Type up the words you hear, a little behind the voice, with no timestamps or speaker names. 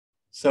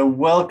So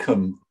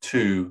welcome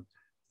to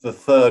the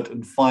third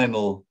and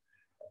final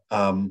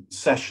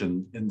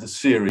session in the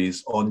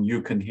series on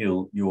You Can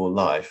Heal Your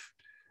Life.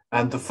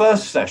 And the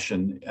first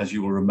session, as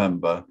you will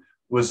remember,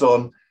 was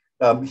on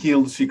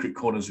Heal the Secret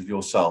Corners of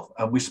Yourself.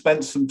 And we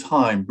spent some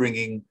time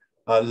bringing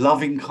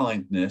loving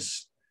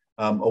kindness,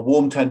 a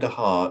warm, tender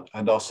heart,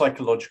 and our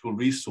psychological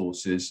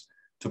resources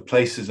to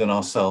places in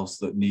ourselves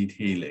that need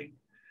healing.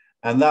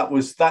 And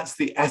that's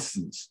the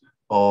essence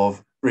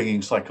of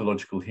bringing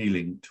psychological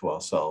healing to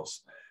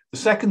ourselves. The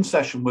second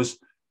session was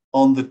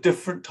on the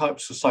different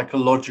types of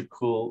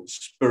psychological,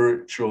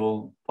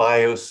 spiritual,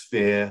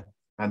 biosphere,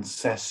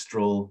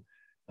 ancestral,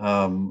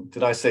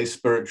 did I say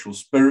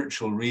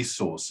spiritual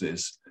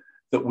resources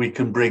that we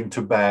can bring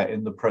to bear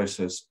in the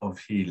process of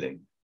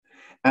healing.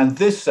 And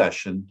this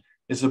session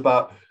is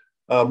about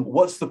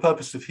what's the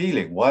purpose of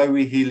healing? Why are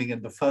we healing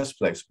in the first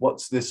place?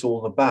 What's this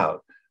all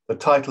about? The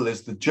title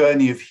is The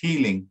Journey of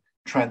Healing,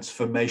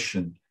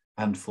 Transformation,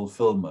 and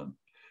Fulfillment.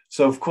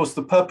 So, of course,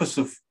 the purpose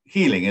of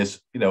healing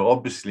is,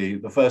 obviously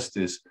the first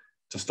is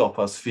to stop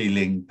us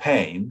feeling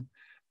pain.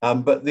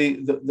 But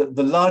the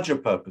larger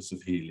purpose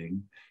of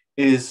healing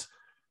is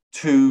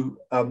to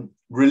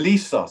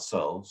release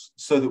ourselves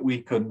so that we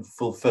can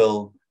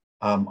fulfill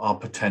our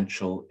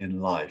potential in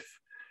life.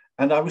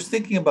 And I was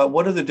thinking about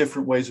what are the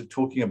different ways of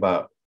talking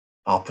about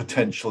our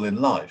potential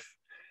in life.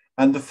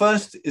 And the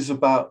first is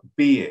about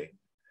being,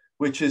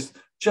 which is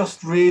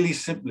just really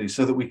simply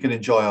so that we can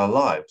enjoy our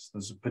lives.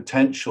 There's a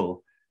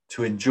potential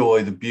to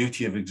enjoy the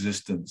beauty of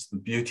existence, the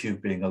beauty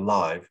of being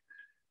alive,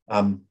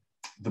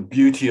 the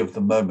beauty of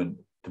the moment,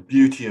 the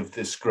beauty of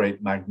this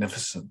great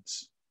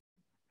magnificence.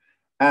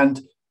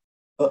 And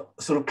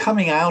sort of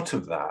coming out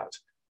of that,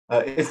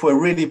 if we're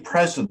really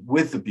present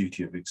with the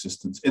beauty of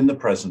existence in the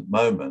present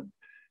moment,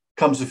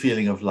 comes a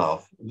feeling of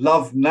love.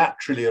 Love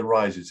naturally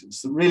arises.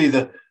 It's really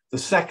the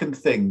second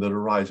thing that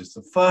arises.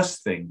 The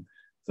first thing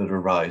that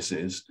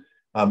arises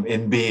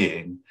in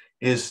being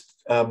is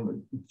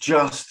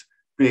just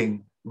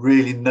being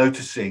really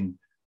noticing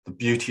the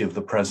beauty of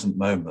the present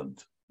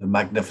moment, the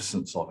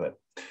magnificence of it.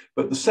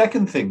 But the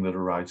second thing that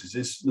arises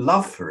is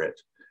love for it,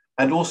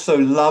 and also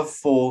love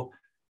for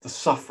the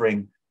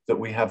suffering that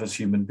we have as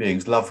human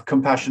beings, love,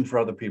 compassion for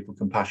other people,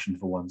 compassion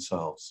for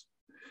oneself.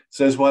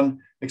 So as one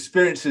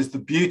experiences the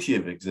beauty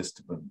of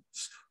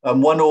existence,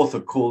 one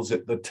author calls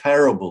it the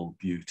terrible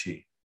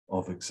beauty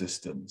of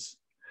existence.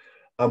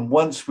 And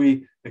once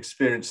we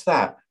experience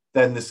that,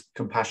 then this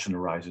compassion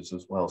arises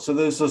as well. So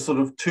there's a sort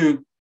of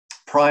two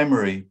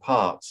primary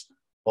parts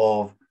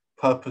of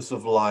purpose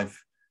of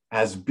life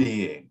as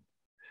being.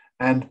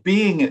 And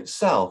being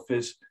itself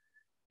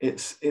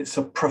it's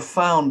a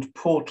profound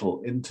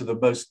portal into the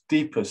most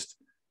deepest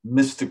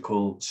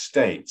mystical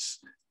states.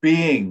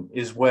 Being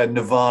is where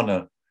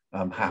nirvana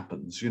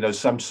happens.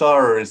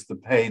 Samsara is the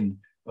pain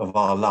of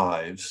our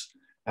lives,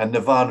 and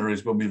nirvana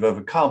is when we've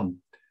overcome,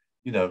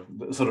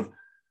 sort of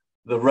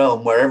the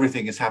realm where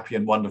everything is happy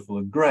and wonderful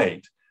and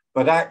great.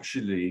 But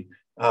actually,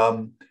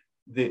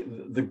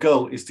 the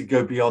goal is to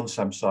go beyond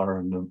samsara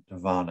and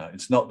nirvana.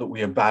 It's not that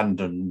we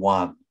abandon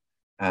one,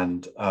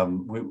 and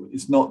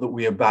it's not that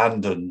we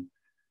abandon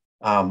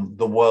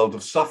the world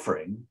of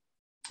suffering,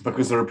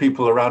 because there are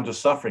people around us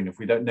suffering. If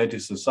we don't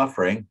notice the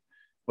suffering,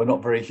 we're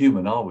not very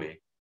human, are we?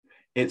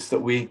 It's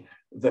that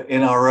that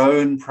in our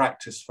own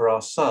practice for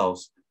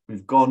ourselves,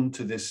 we've gone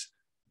to this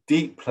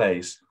deep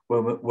place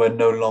where we're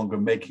no longer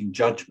making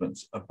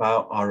judgments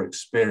about our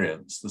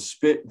experience.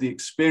 The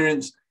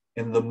experience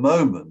in the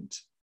moment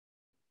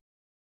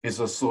is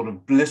a sort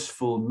of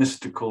blissful,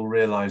 mystical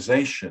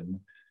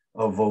realization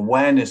of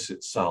awareness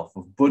itself,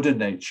 of Buddha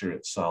nature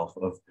itself,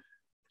 of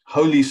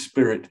Holy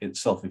Spirit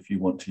itself, if you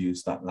want to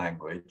use that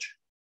language,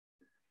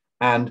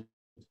 and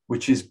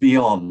which is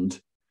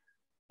beyond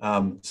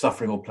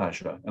suffering or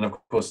pleasure. And of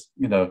course,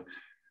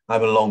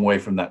 I'm a long way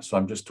from that, so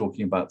I'm just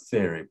talking about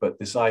theory. But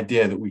this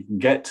idea that we can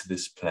get to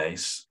this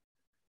place,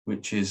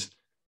 which is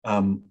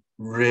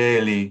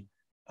really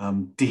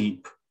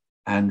deep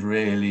and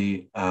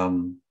really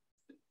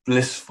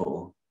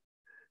blissful,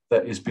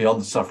 that is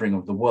beyond the suffering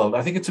of the world.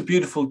 I think it's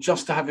beautiful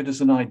just to have it as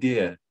an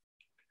idea,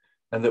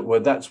 and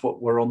that's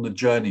what we're on the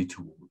journey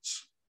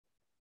towards.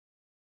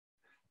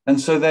 And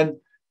so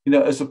then,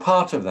 as a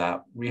part of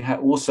that, we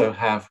also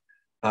have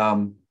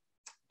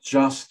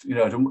just,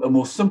 at a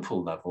more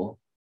simple level,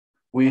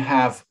 we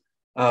have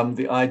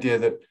the idea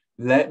that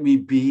let me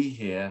be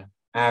here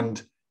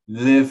and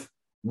live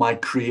my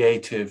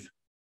creative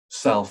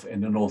self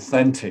in an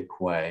authentic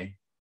way.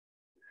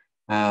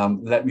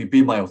 Let me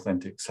be my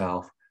authentic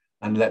self,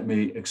 and let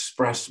me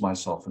express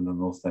myself in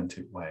an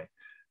authentic way.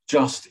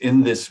 Just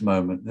in this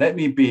moment, let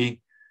me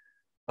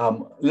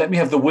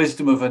have the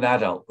wisdom of an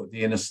adult, but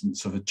the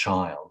innocence of a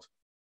child.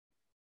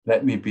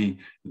 Let me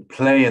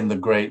play in the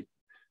great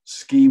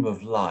scheme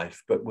of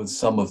life, but with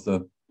some of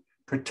the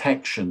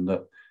protection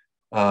that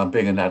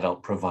being an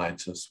adult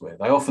provides us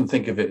with. I often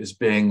think of it as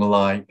being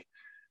like,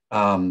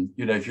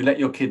 if you let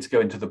your kids go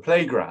into the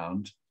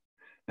playground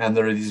and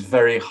there are these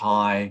very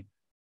high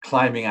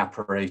climbing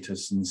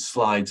apparatus and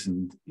slides,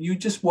 and you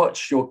just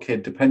watch your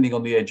kid, depending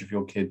on the age of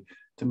your kid,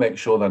 to make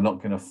sure they're not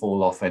going to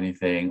fall off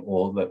anything,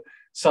 or that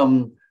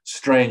some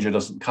stranger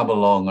doesn't come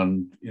along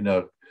and, you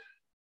know,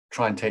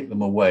 try and take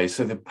them away.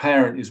 So the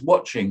parent is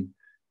watching,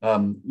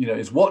 you know,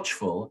 is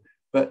watchful,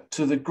 but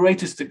to the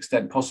greatest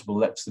extent possible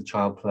lets the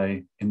child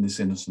play in this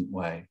innocent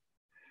way.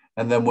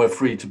 And then we're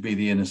free to be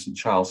the innocent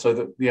child. So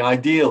that the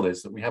ideal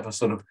is that we have a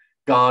sort of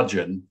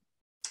guardian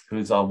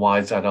who's our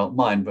wise adult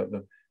mind, but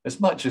as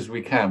much as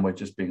we can, we're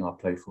just being our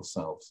playful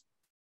selves,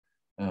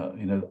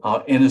 you know,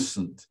 our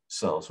innocent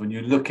selves. When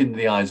you look in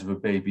the eyes of a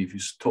baby, if you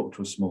talk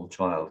to a small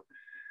child,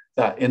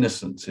 that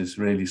innocence is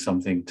really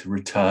something to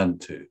return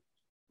to.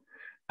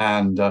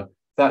 And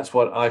that's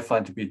what I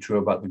find to be true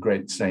about the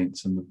great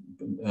saints and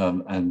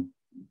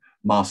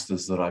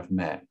masters that I've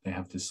met. They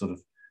have this sort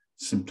of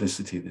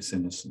simplicity, this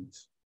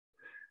innocence.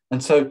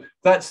 And so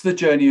that's the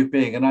journey of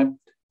being. And I've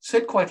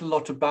said quite a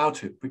lot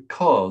about it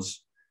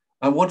because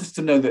I want us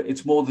to know that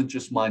it's more than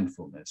just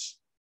mindfulness.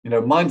 You know,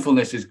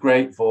 mindfulness is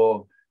great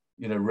for,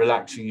 you know,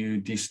 relaxing you,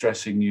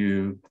 de-stressing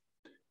you.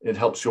 It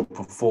helps your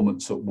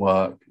performance at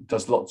work. It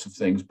does lots of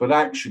things. But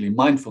actually,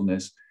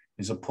 mindfulness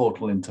is a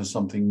portal into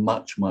something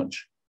much,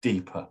 much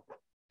deeper.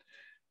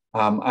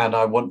 And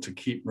I want to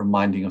keep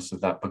reminding us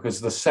of that, because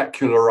the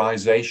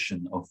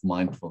secularization of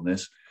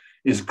mindfulness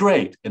is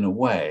great in a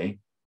way,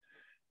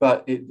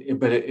 but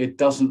it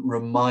doesn't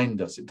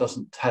remind us, it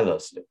doesn't tell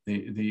us.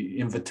 The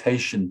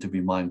invitation to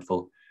be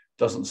mindful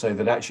doesn't say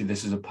that actually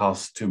this is a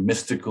path to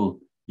mystical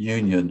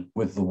union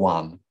with the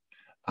One,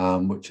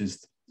 which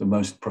is the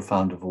most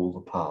profound of all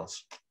the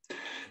paths.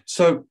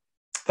 So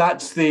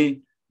that's the,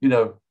 you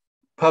know,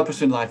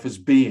 purpose in life as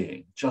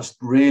being, just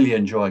really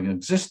enjoying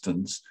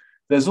existence.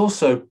 There's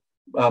also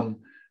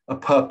a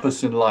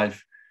purpose in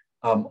life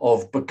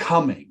of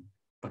becoming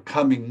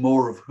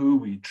more of who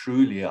we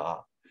truly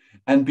are.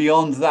 And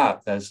beyond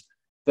that, there's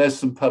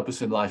some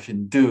purpose in life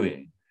in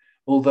doing.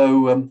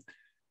 Although,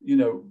 you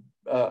know,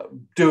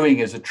 doing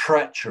is a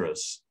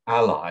treacherous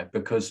ally,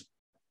 because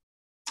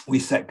we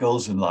set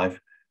goals in life,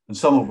 and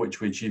some of which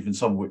we achieve and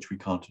some of which we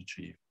can't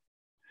achieve.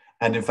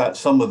 And in fact,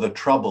 some of the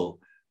trouble,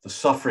 the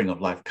suffering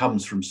of life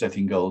comes from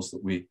setting goals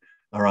that we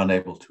are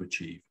unable to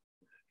achieve.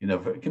 You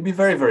know, it can be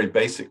very, very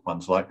basic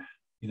ones like,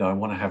 you know, I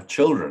want to have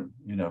children,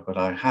 you know, but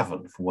I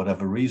haven't for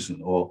whatever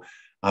reason, or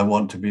I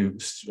want to be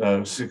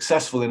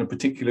successful in a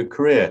particular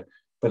career,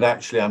 but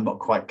actually I'm not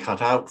quite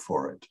cut out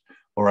for it.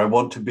 Or I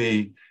want to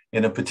be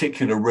in a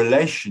particular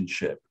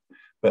relationship,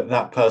 but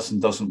that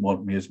person doesn't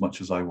want me as much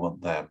as I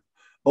want them,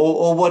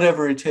 or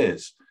whatever it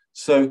is.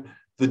 So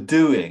the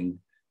doing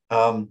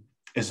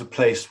is a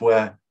place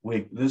where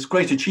there's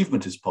great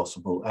achievement is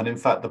possible. And in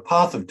fact, the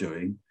path of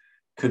doing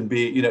can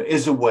be, you know,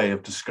 is a way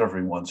of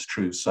discovering one's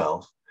true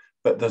self,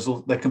 but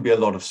there can be a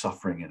lot of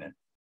suffering in it.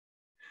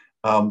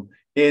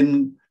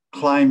 In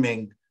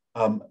climbing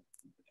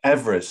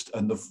Everest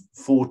and the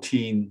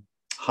 14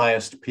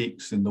 highest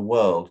peaks in the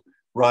world,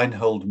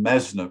 Reinhold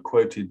Messner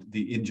quoted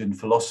the Indian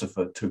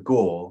philosopher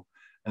Tagore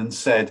and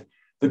said,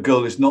 the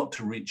goal is not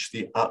to reach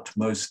the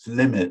utmost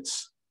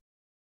limits.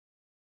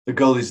 The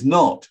goal is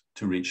not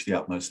to reach the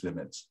utmost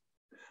limits,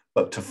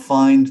 but to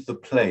find the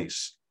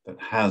place that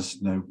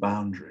has no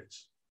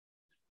boundaries.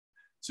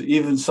 So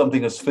even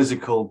something as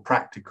physical,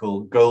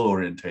 practical,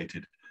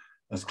 goal-orientated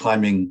as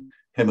climbing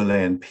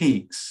Himalayan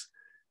peaks,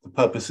 the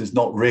purpose is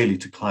not really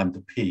to climb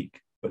the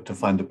peak, but to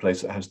find a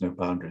place that has no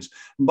boundaries.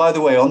 And by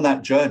the way, on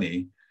that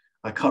journey,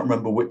 I can't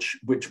remember which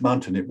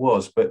mountain it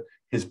was, but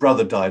his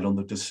brother died on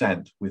the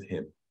descent with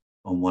him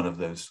on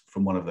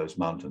from one of those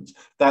mountains.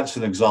 That's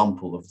an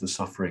example of the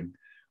suffering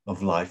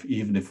of life,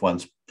 even if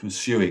one's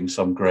pursuing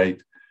some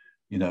great,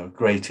 you know,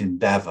 great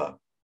endeavor.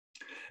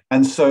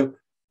 And so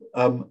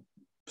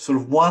sort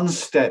of one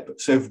step,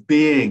 so if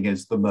being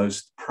is the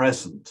most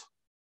present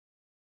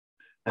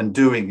and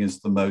doing is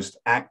the most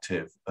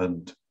active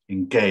and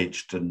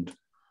engaged and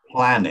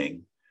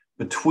planning,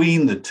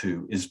 between the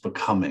two is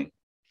becoming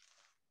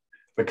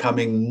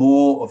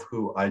more of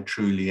who I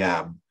truly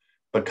am,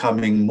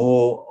 becoming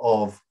more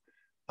of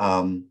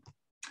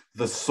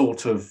the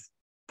sort of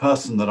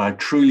person that I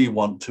truly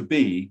want to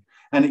be.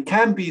 And it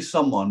can be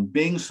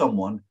being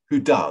someone who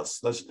does.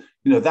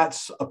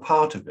 That's a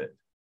part of it.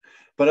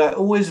 But I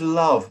always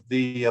love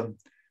the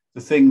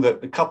thing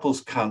that the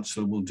couples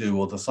counselor will do,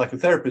 or the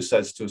psychotherapist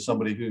says to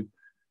somebody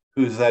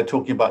who's there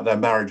talking about their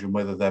marriage and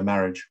whether their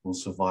marriage will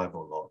survive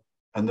or not.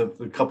 And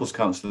the couples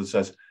counselor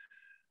says,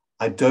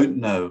 I don't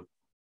know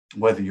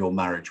whether your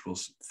marriage will,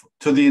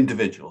 to the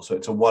individual, so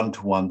it's a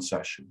one-to-one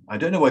session. I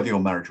don't know whether your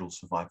marriage will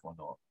survive or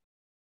not.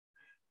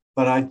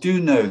 But I do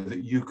know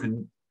that you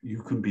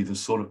can be the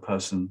sort of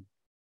person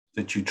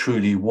that you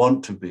truly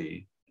want to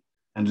be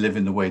and live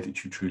in the way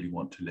that you truly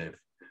want to live.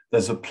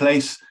 There's a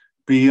place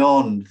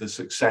beyond the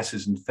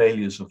successes and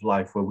failures of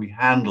life where we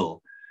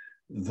handle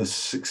the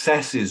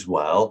successes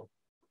well,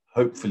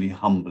 hopefully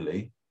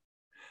humbly,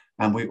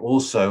 and we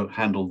also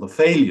handle the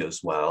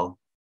failures well,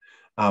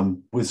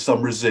 with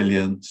some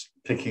resilience,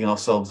 picking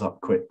ourselves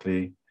up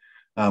quickly,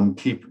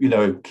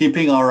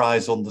 keeping our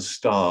eyes on the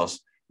stars,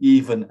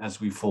 even as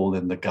we fall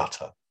in the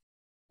gutter.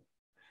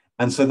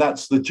 And so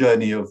that's the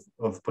journey of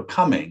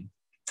becoming.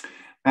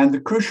 And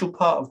the crucial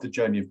part of the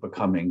journey of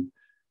becoming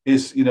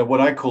is,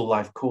 what I call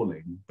life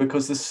calling,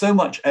 because there's so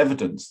much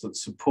evidence that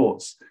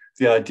supports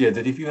the idea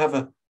that if you have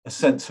a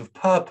sense of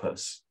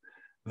purpose,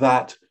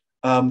 that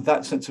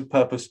that sense of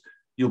purpose,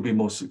 you'll be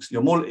more,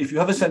 if you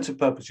have a sense of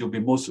purpose, you'll be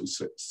more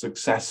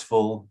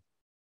successful.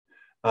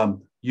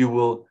 You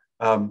will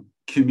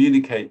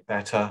communicate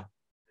better.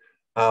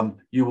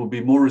 You will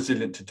be more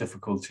resilient to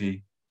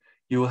difficulty.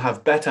 You will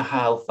have better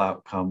health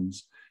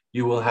outcomes.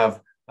 You will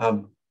have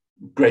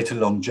greater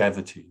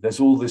longevity. There's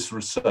all this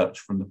research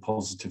from the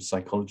positive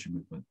psychology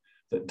movement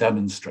that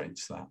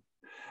demonstrates that.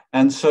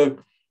 And so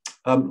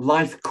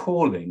life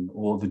calling,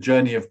 or the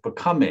journey of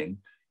becoming,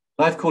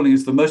 life calling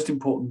is the most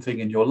important thing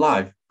in your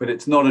life, but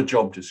it's not a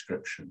job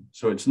description.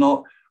 So it's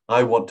not,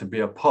 I want to be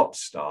a pop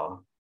star,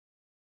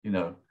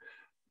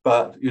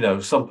 but,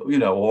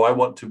 or I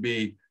want to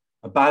be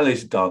a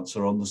ballet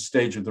dancer on the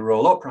stage of the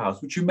Royal Opera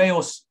House, which you may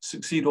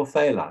succeed or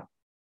fail at.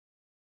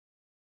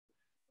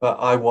 But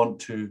I want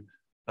to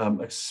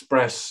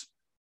express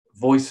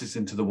voices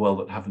into the world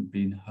that haven't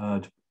been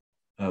heard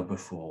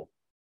before,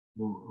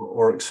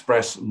 or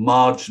express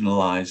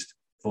marginalized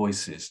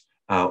voices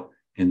out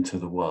into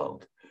the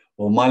world.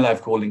 Or my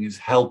life calling is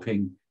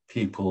helping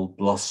people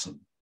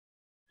blossom.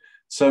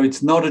 So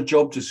it's not a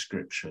job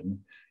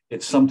description,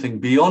 it's something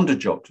beyond a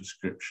job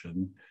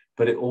description,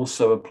 but it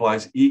also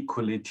applies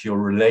equally to your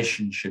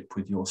relationship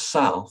with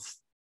yourself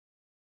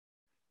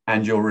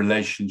and your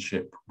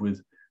relationship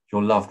with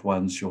your loved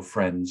ones, your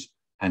friends,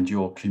 and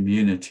your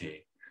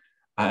community.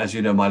 As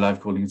you know, my life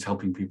calling is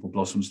helping people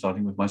blossom,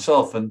 starting with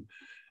myself. And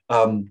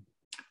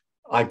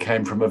I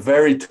came from a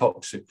very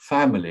toxic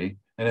family.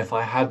 And if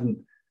I hadn't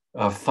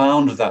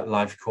found that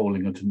life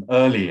calling at an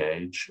early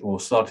age, or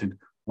started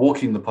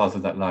walking the path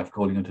of that life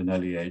calling at an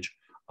early age,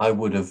 I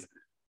would have,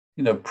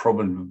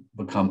 probably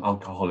become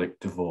alcoholic,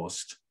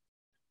 divorced,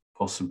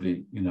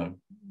 possibly,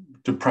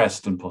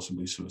 depressed, and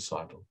possibly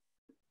suicidal.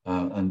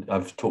 And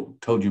I've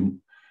told you,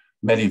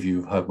 many of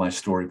you have heard my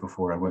story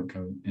before. I won't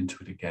go into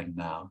it again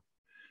now.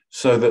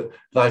 So that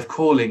life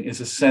calling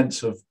is a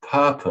sense of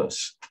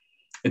purpose.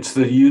 It's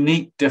the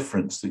unique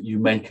difference that you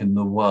make in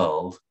the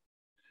world,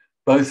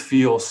 both for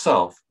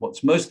yourself,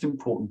 what's most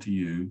important to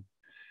you,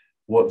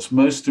 what's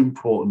most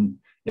important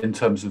in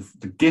terms of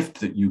the gift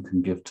that you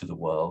can give to the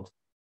world,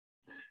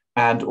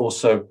 and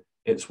also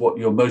it's what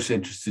you're most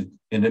interested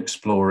in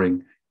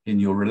exploring in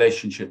your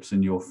relationships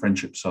and your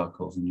friendship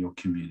circles and your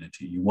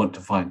community. You want to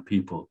find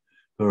people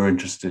who are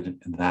interested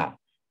in that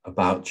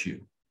about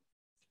you.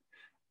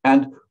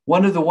 And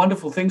one of the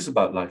wonderful things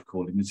about life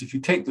calling is if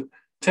you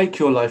take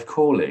your life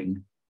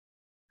calling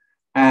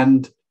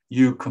and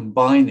you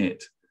combine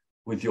it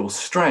with your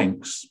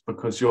strengths,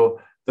 because the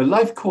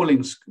life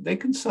callings, they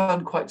can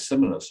sound quite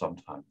similar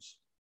sometimes.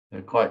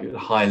 They're quite at a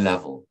high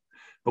level.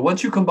 But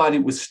once you combine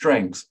it with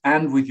strengths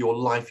and with your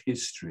life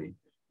history,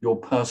 your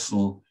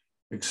personal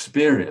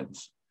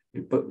experience,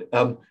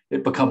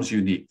 it becomes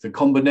unique. The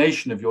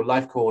combination of your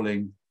life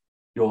calling,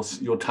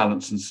 your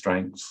talents and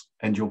strengths,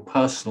 and your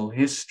personal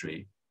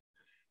history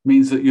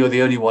means that you're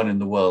the only one in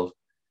the world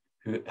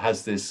who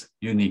has this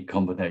unique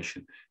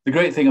combination. The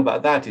great thing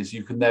about that is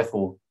you can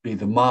therefore be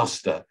the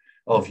master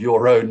of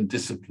your own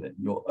discipline,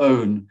 your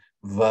own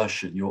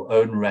version, your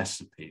own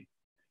recipe.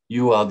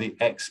 You are the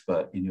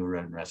expert in your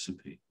own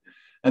recipe.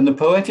 And the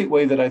poetic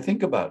way that I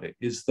think about it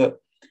is that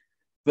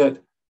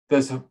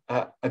there's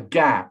a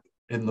gap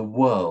in the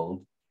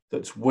world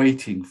that's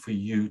waiting for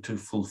you to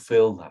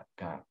fulfill that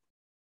gap.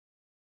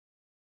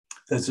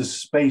 There's a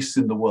space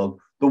in the world.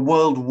 The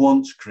world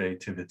wants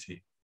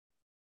creativity.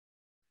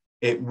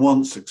 It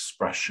wants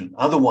expression.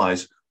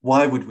 Otherwise,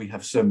 why would we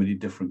have so many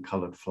different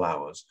colored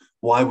flowers?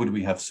 Why would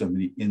we have so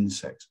many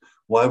insects?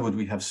 Why would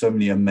we have so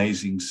many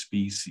amazing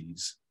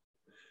species?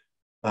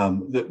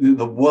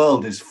 The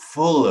world is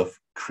full of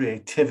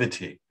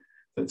creativity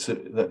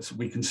that's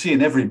we can see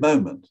in every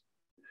moment.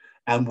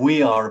 And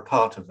we are a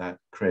part of that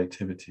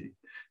creativity.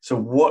 So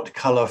what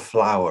color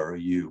flower are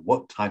you?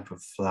 What type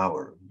of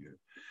flower are you?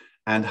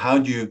 And how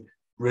do you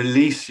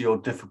release your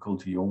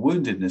difficulty, your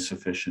woundedness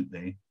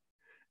efficiently,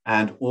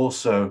 and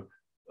also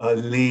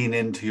lean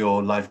into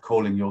your life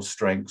calling, your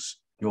strengths,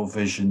 your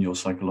vision, your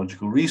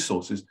psychological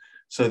resources,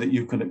 so that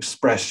you can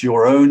express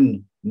your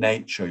own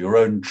nature, your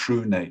own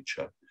true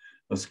nature,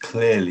 as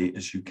clearly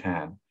as you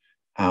can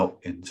out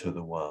into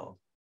the world.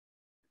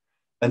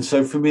 And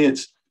so for me,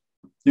 it's,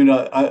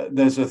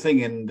 there's a thing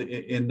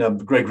in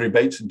Gregory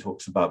Bateson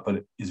talks about, but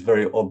it is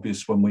very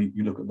obvious when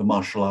you look at the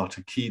martial art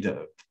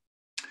Aikido,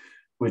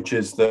 which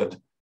is that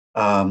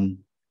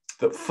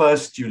that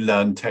first you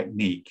learn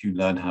technique, you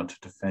learn how to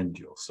defend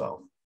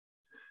yourself.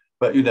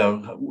 But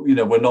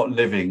we're not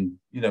living,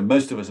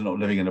 most of us are not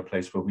living in a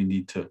place where we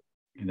need to,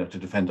 to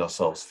defend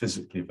ourselves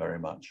physically very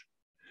much.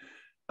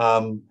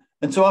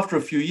 And so after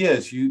a few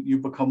years, you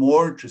become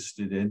more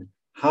interested in,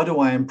 how do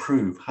I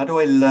improve? How do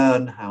I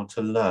learn how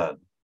to learn?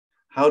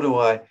 How do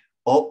I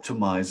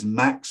optimize,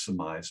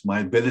 maximize my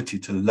ability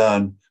to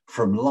learn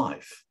from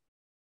life?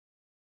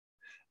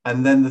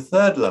 And then the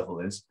third level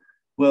is,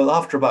 well,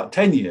 after about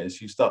 10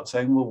 years, you start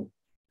saying, well,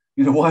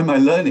 you know, why am I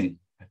learning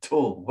at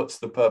all? What's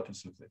the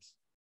purpose of this?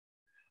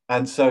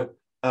 And so,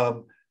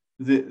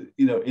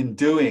 in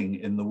doing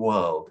in the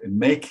world, in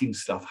making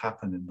stuff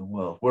happen in the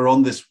world, we're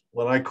on this,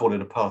 what I call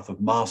it, a path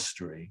of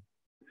mastery,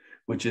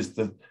 which is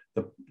the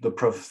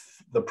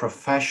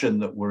profession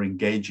that we're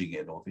engaging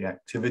in, or the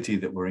activity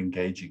that we're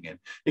engaging in.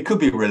 It could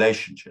be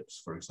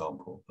relationships, for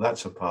example.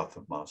 That's a path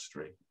of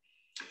mastery.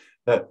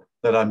 That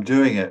I'm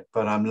doing it,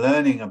 but I'm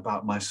learning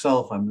about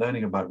myself, I'm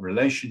learning about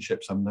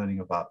relationships, I'm learning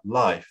about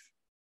life.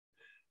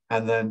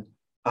 And then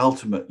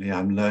ultimately,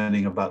 I'm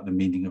learning about the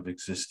meaning of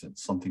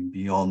existence, something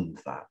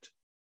beyond that.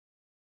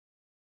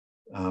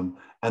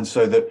 And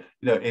so that,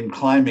 in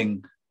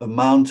climbing the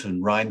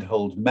mountain,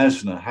 Reinhold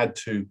Messner had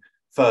to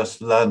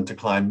first learn to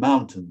climb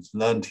mountains,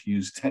 learn to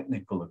use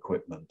technical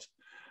equipment,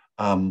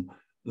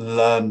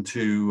 learn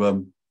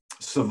to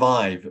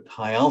survive at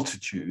high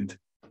altitude.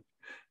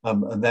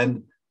 And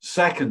then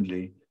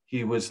secondly,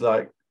 he was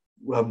like,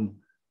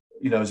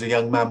 as a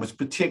young man, was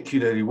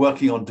particularly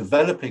working on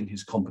developing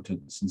his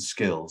competence and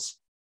skills.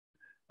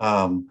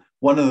 One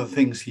of the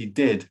things he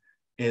did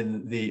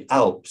in the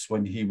Alps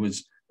when he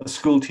was a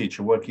school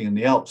teacher working in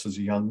the Alps as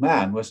a young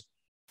man was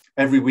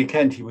every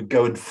weekend he would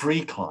go and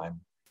free climb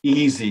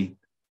easy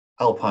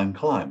alpine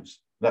climbs.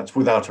 That's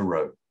without a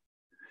rope.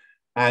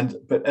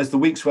 But as the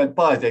weeks went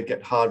by, they'd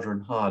get harder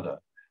and harder.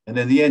 And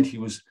in the end, he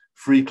was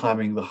free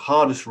climbing the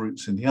hardest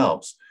routes in the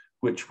Alps,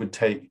 which would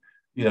take,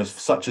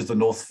 such as the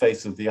north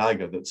face of the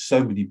Eiger that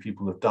so many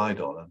people have died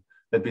on. And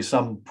there'd be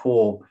some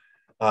poor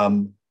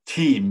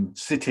team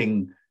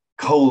sitting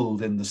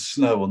cold in the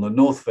snow on the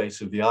north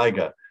face of the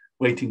Eiger,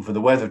 waiting for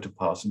the weather to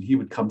pass. And he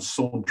would come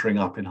sauntering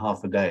up in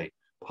half a day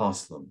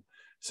past them.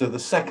 So the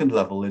second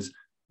level is,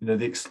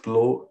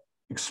 the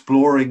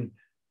exploring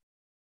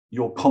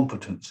your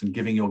competence and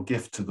giving your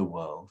gift to the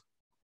world.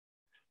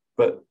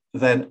 But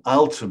then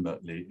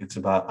ultimately, it's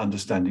about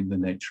understanding the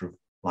nature of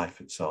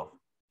life itself.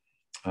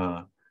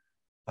 The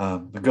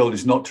goal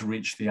is not to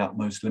reach the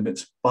utmost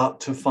limits, but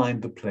to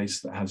find the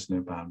place that has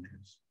no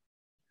boundaries.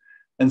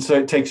 And so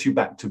it takes you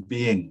back to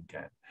being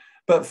again.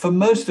 But for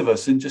most of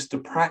us, in just a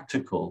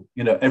practical,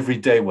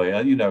 everyday way,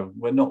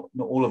 we're not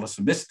all of us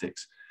are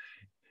mystics.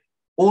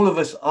 All of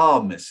us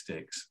are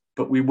mystics,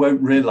 but we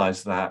won't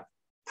realize that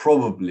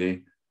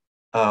probably,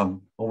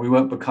 or we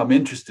won't become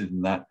interested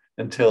in that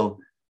until,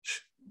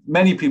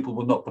 many people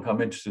will not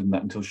become interested in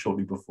that until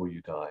shortly before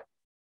you die.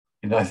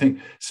 I think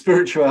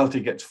spirituality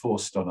gets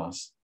forced on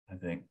us, I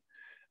think.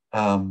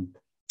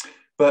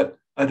 But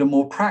at a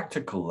more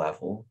practical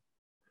level,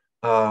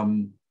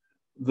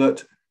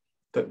 that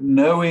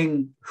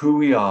knowing who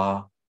we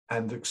are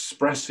and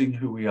expressing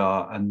who we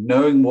are and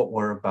knowing what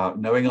we're about,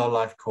 knowing our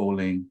life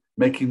calling,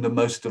 making the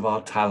most of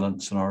our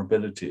talents and our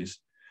abilities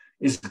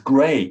is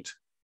great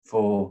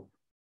for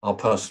our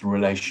personal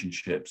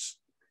relationships.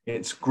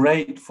 It's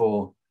great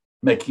for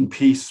making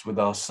peace with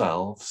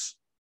ourselves.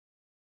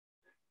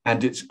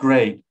 And it's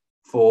great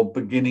for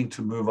beginning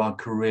to move our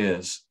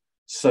careers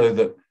so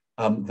that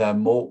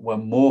we're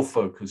more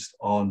focused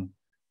on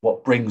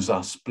what brings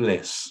us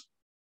bliss,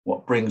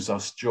 what brings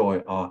us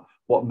joy,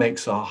 what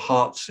makes our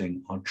heart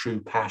sing, our true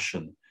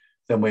passion,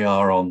 than we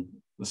are on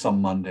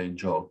some mundane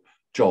job.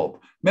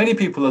 Many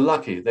people are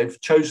lucky.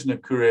 They've chosen a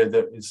career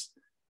that is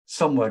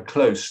somewhere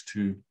close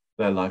to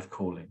their life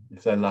calling.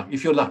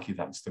 If you're lucky,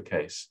 that's the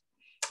case.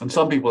 And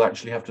some people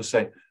actually have to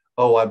say,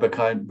 oh, I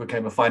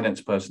became a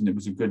finance person. It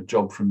was a good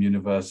job from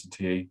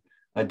university.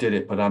 I did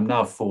it, but I'm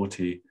now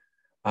 40.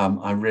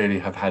 I really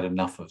have had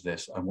enough of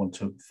this. I want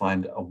to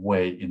find a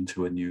way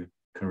into a new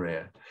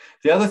career.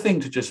 The other thing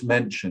to just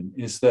mention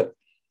is that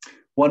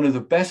one of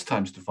the best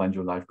times to find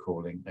your life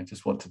calling, I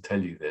just want to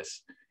tell you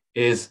this,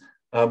 is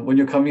when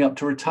you're coming up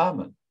to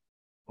retirement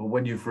or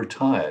when you've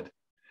retired.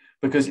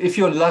 Because if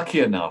you're lucky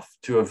enough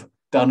to have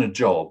done a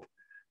job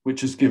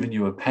which has given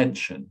you a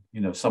pension,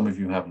 some of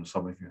you have and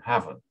some of you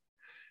haven't,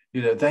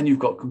 then you've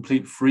got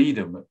complete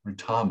freedom at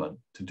retirement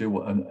to do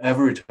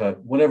whatever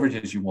it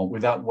is you want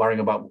without worrying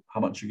about how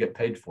much you get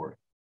paid for it.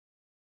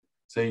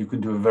 So you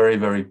can do a very,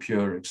 very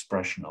pure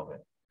expression of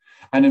it.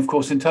 And of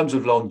course, in terms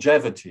of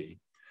longevity,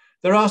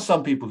 there are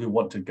some people who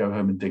want to go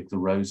home and dig the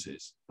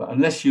roses, but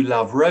unless you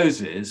love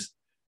roses,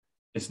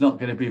 it's not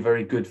going to be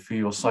very good for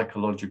your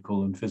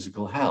psychological and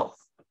physical health.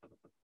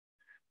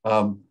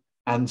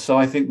 And so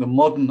I think the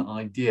modern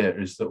idea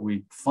is that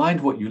we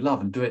find what you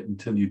love and do it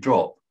until you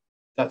drop.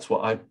 That's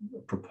what I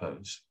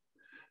propose.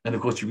 And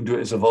of course, you can do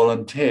it as a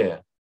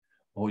volunteer,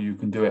 or you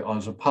can do it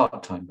as a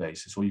part-time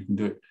basis, or you can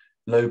do it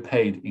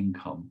low-paid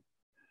income.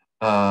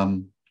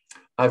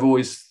 I've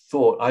always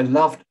thought I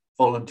loved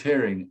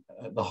volunteering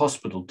at the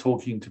hospital,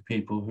 talking to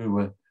people who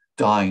were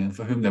dying and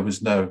for whom there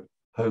was no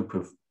hope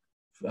of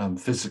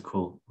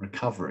physical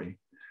recovery.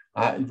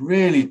 It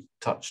really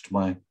touched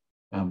my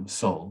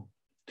soul.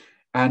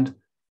 And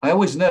I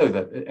always know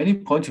that at any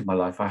point in my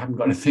life, I haven't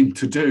got anything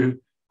to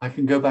do, I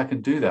can go back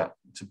and do that.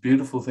 It's a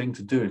beautiful thing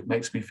to do. It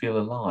makes me feel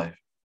alive.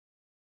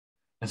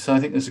 And so I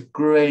think there's a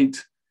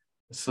great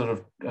sort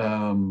of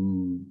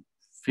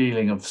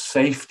feeling of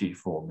safety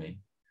for me,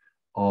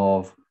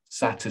 of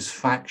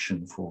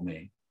satisfaction for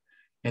me,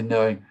 in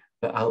knowing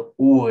that I'll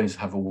always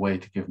have a way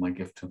to give my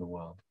gift to the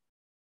world.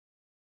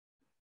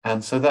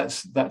 And so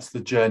that's the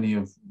journey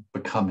of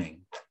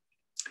becoming.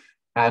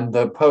 And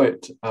the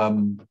poet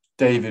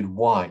David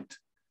White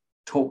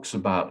talks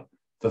about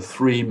the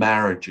three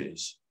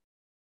marriages: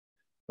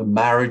 the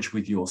marriage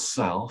with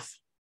yourself,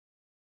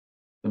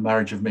 the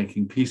marriage of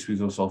making peace with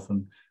yourself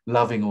and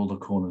loving all the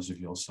corners of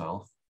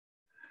yourself,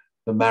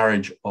 the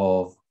marriage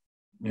of,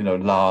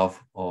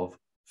 love, of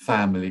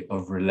family,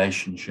 of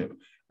relationship.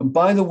 And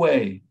by the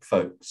way,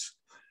 folks,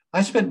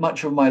 I spent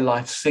much of my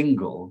life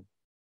single,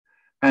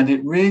 and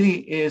it really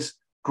is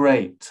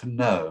great to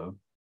know,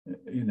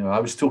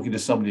 I was talking to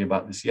somebody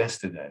about this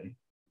yesterday,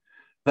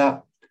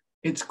 that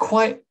it's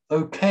quite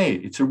okay.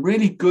 It's a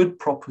really good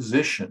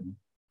proposition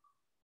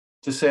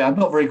to say, I'm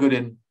not very good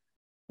in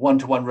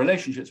one-to-one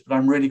relationships, but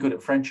I'm really good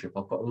at friendship.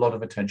 I'll put a lot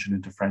of attention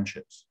into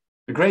friendships.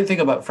 The great thing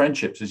about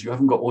friendships is you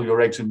haven't got all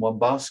your eggs in one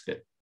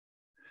basket.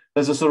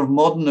 There's a sort of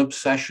modern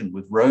obsession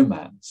with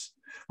romance,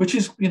 which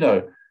is,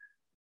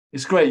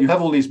 it's great. You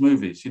have all these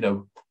movies,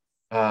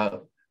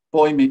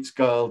 boy meets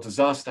girl,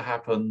 disaster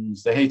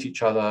happens, they hate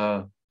each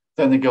other,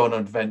 then they go on an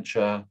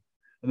adventure,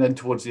 and then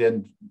towards the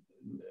end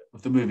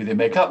of the movie, they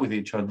make up with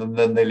each other, and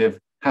then they live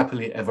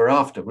happily ever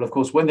after. Well, of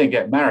course, when they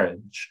get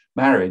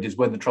married is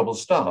when the trouble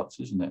starts,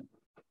 isn't it?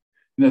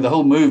 The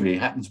whole movie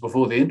happens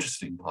before the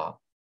interesting part.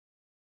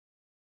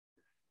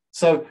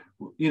 So,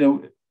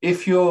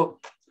 if you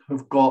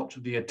have got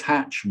the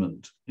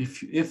attachment,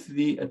 if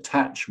the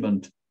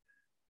attachment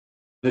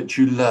that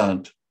you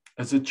learned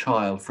as a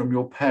child from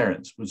your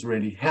parents was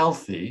really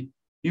healthy,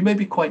 you may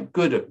be quite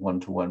good at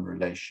one-to-one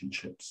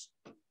relationships.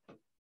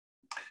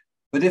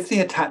 But if the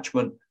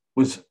attachment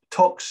was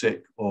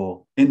toxic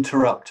or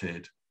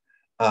interrupted,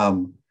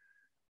 then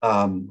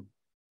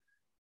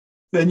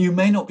you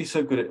may not be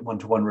so good at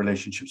one-to-one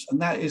relationships,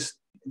 and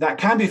that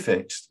can be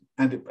fixed,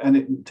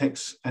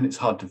 and it's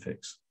hard to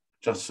fix,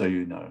 just so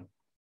you know.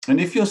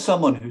 And if you're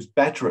someone who's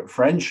better at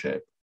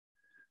friendship,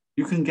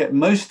 you can get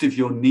most of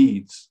your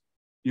needs,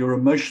 your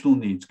emotional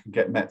needs, can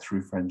get met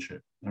through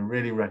friendship. I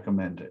really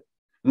recommend it.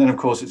 And then, of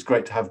course, it's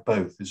great to have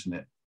both, isn't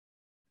it?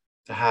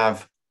 To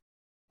have,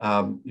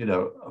 a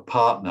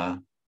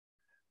partner,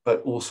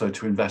 but also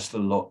to invest a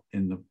lot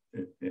in the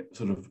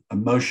sort of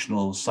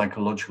emotional,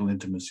 psychological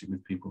intimacy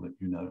with people that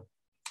you know.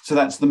 So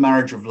that's the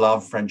marriage of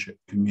love, friendship,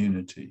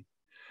 community.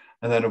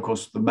 And then, of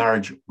course, the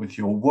marriage with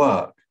your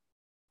work,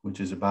 which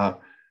is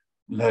about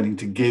learning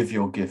to give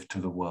your gift to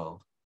the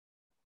world.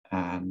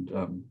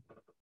 And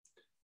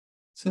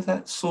so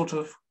that's sort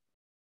of,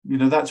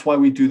 that's why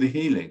we do the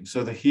healing. So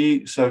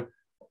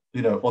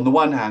on the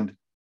one hand,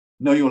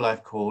 know your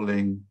life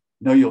calling,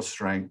 know your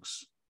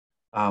strengths,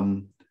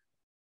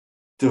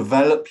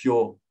 develop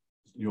your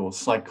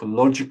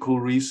psychological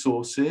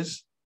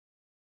resources,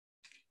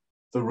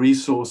 the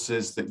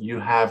resources that you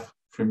have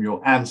from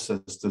your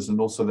ancestors, and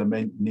also there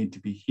may need to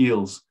be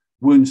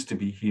wounds to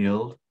be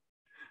healed,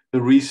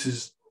 the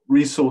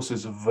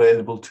resources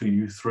available to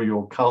you through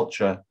your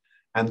culture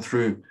and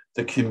through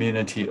the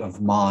community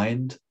of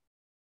mind,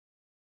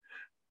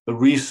 the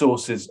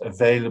resources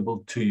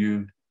available to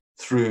you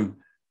through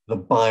the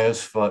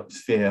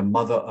biosphere,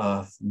 Mother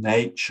Earth,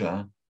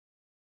 nature,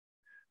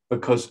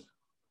 because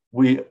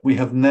we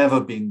have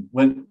never been,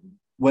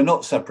 we're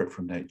not separate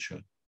from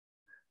nature.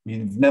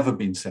 We've never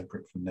been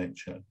separate from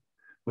nature.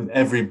 With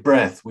every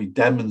breath, we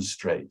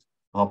demonstrate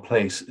our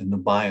place in the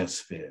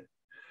biosphere.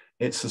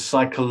 It's a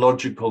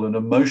psychological and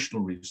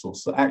emotional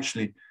resource that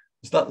actually,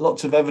 there's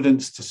lots of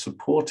evidence to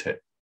support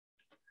it.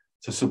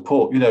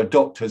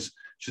 Doctors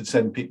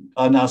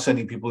are now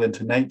sending people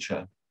into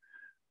nature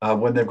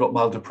when they've got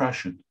mild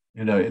depression.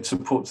 It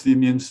supports the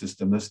immune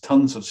system. There's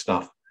tons of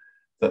stuff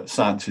that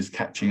science is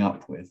catching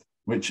up with,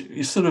 which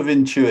is sort of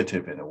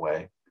intuitive in a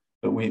way,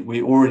 but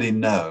we already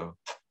know.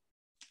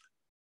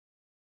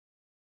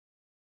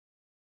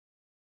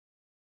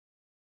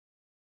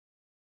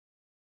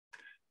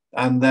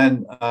 And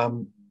then,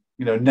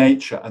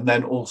 nature, and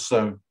then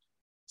also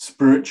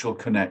spiritual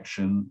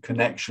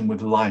connection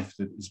with life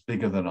that is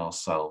bigger than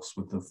ourselves,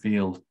 with the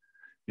field.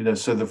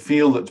 So the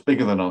field that's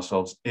bigger than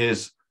ourselves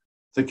is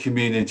the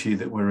community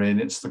that we're in.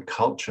 It's the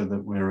culture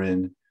that we're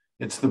in.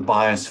 It's the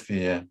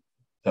biosphere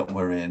that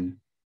we're in,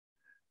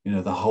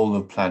 the whole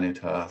of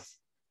planet Earth.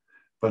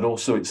 But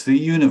also it's the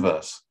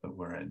universe that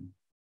we're in.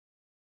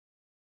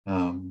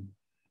 And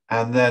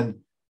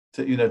then,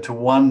 to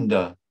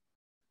wonder,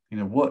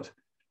 what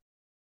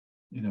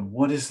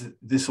is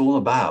this all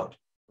about?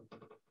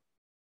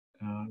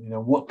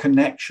 What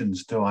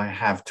connections do I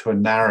have to a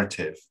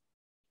narrative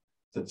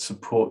that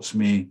supports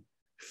me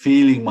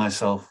feeling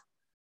myself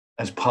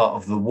as part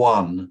of the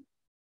one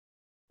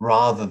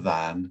rather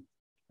than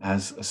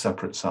as a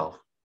separate self?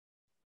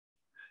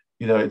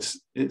 It's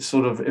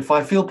sort of, if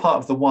I feel part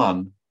of the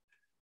one,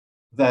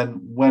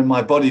 then when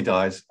my body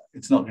dies,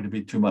 it's not going to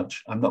be too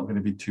much. I'm not going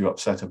to be too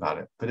upset about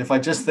it. But if I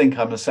just think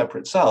I'm a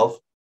separate self,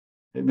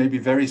 it may be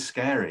very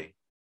scary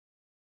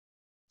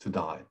to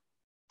die.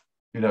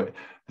 You know,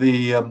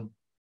 the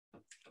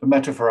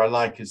metaphor I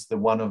like is the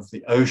one of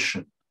the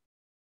ocean,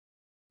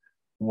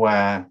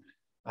 where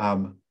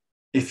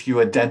if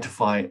you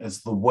identify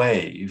as the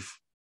wave,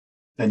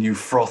 then you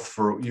froth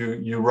for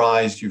you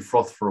rise, you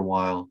froth for a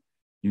while,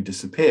 you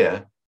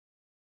disappear.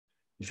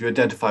 If you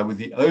identify with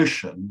the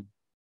ocean,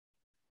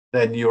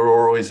 then you're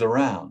always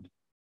around.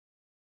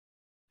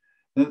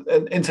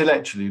 And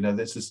intellectually, you know,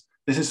 this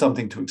is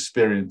something to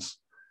experience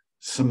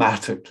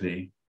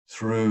somatically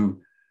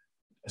through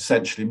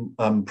essentially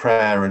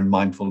prayer and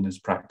mindfulness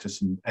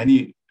practice, and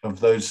any of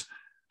those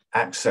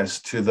access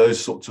to those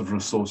sorts of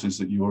resources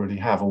that you already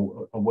have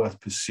are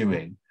worth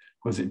pursuing,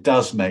 because it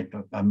does make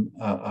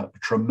a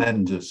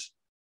tremendous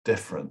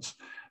difference.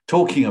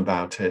 Talking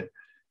about it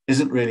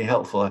isn't really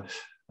helpful.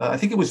 I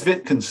think it was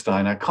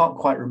Wittgenstein. I can't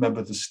quite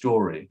remember the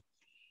story,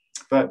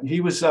 but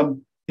he was, I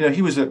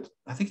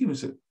think he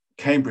was at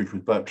Cambridge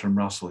with Bertrand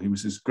Russell. He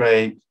was this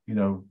great,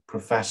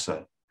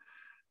 professor,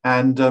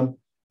 and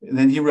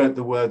then he wrote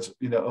the words,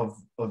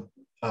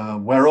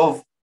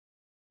 whereof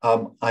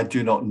I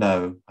do not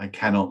know, I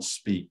cannot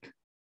speak.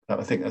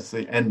 I think that's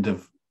the end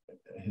of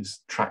his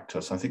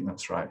tractus. I think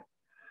that's right.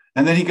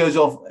 And then he goes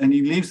off and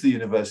he leaves the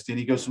university and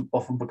he goes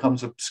off and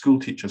becomes a school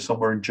teacher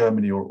somewhere in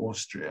Germany or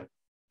Austria.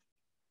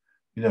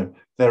 There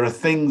are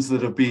things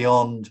that are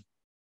beyond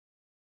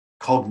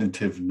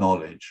cognitive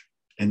knowledge,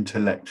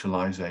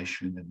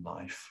 intellectualization in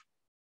life.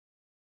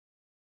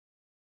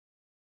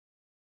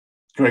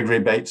 Gregory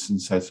Bateson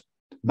says,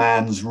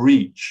 man's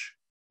reach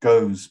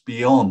goes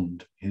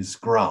beyond his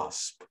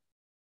grasp.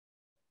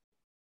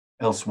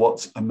 Else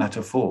what's a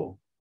metaphor?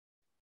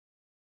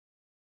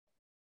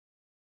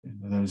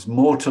 There's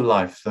more to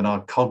life than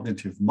our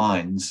cognitive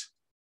minds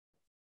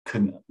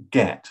can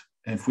get.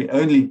 And if we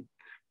only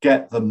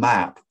get the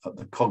map at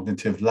the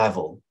cognitive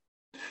level.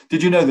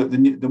 Did you know that the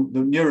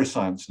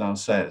neuroscience now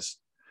says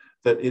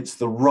that it's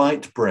the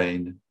right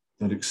brain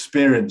that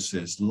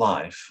experiences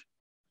life,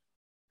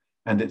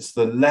 and it's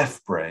the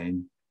left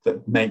brain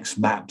that makes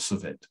maps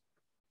of it?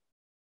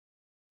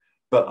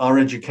 But our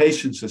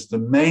education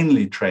system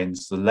mainly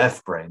trains the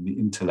left brain, the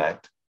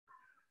intellect.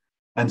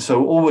 And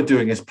so all we're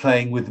doing is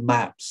playing with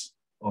maps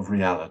of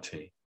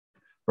reality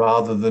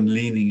rather than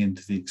leaning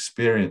into the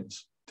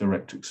experience,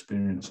 direct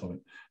experience of it.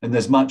 And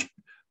there's much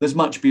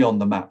beyond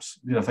the maps.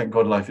 Thank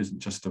God life isn't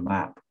just a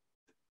map.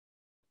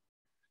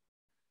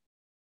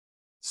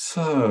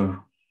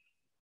 So,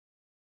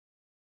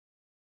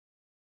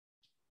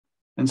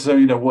 what's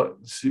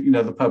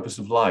the purpose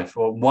of life?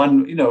 Or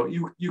one,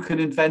 you can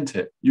invent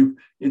it.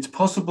 It's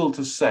possible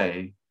to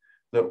say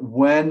that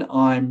when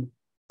I'm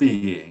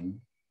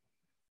being,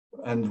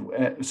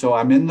 and so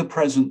I'm in the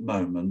present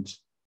moment,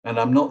 and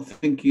I'm not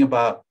thinking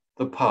about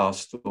the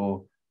past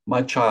or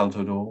my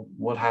childhood or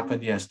what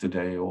happened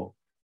yesterday or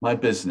my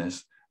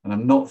business, and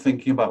I'm not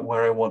thinking about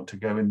where I want to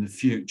go in the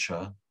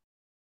future,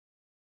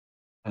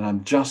 and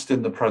I'm just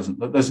in the present.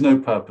 There's no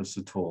purpose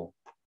at all.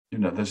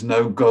 There's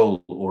no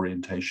goal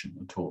orientation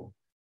at all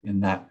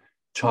in that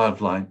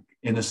childlike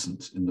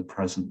innocence in the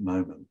present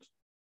moment.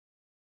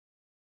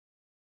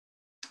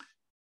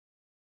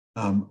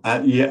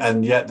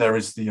 And yet there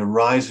is the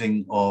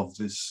arising of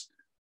this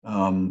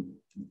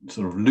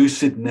sort of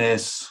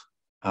lucidness,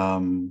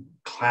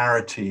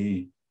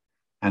 clarity,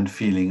 and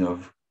feeling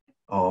of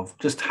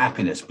just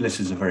happiness. Bliss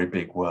is a very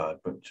big word,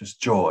 but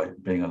just joy,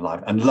 being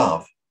alive, and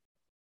love.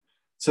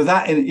 So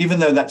that,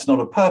 even though that's not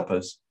a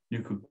purpose, we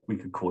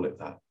could call it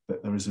that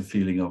there is a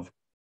feeling of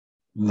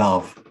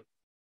love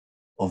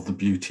of the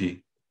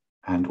beauty,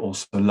 and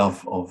also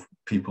love of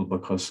people,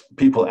 because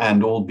people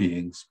and all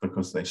beings,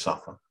 because they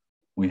suffer.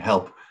 We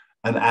help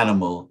an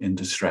animal in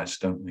distress,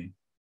 don't we?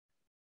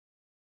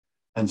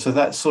 And so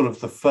that's sort of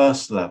the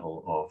first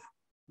level of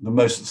the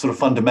most sort of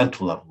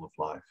fundamental level of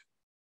life.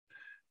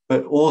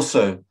 But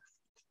also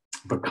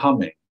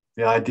becoming,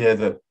 the idea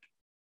that,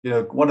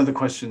 one of the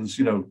questions,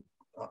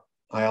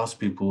 I ask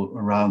people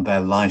around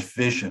their life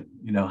vision,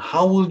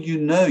 how will you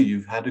know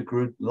you've had a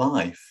good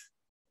life?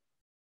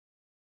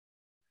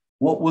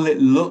 What will it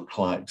look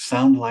like,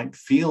 sound like,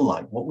 feel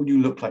like? What will you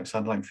look like,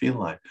 sound like, feel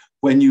like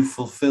when you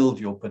fulfilled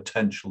your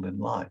potential in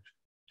life?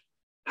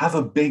 Have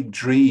a big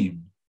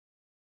dream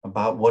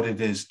about what it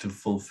is to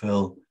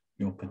fulfill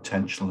your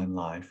potential in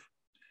life.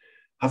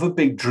 Have a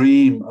big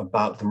dream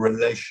about the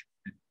relationship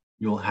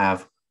you'll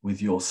have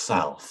with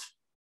yourself.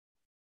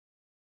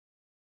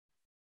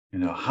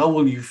 How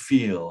will you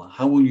feel?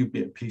 How will you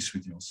be at peace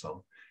with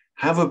yourself?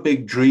 Have a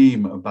big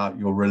dream about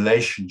your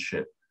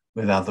relationship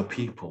with other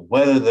people,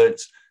 whether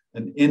it's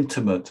an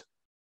intimate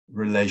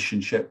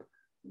relationship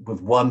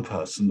with one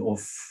person or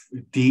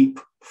deep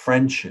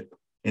friendship,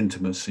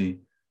 intimacy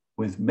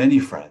with many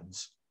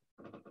friends.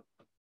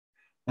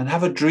 And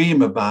have a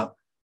dream about,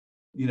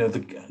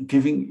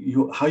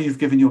 how you've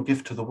given your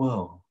gift to the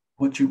world.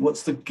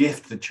 What's the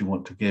gift that you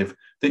want to give,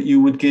 that you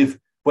would give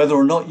whether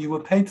or not you were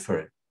paid for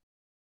it,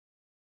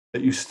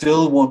 that you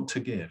still want to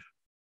give.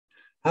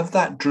 Have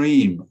that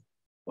dream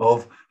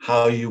of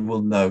how you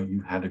will know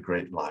you had a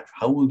great life.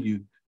 How will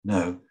you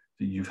know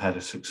that you've had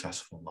a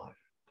successful life?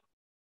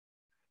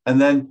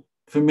 And then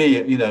for me,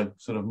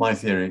 sort of my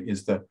theory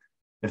is that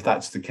if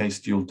that's the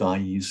case, you'll die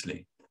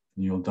easily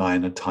and you'll die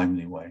in a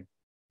timely way.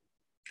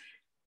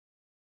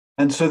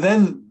 And so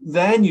then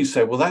you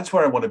say, well, that's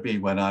where I want to be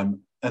when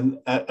I'm, and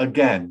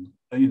again,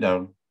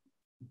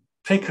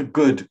 pick a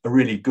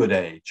really good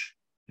age,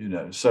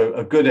 so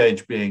a good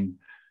age being,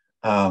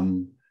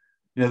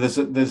 there's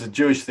a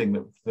Jewish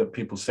thing that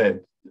people say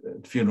at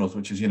funerals,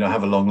 which is,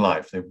 have a long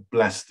life. They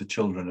bless the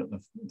children at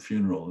the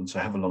funeral and say,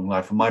 have a long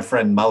life. And my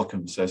friend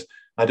Malcolm says,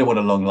 I don't want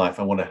a long life.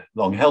 I want a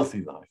long,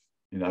 healthy life.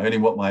 I only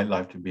want my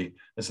life to be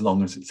as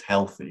long as it's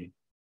healthy.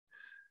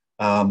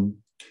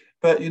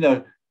 But,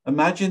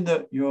 imagine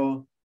that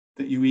you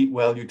eat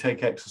well, you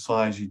take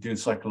exercise, you do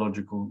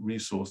psychological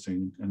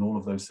resourcing and all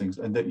of those things,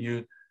 and that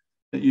you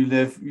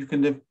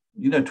can live,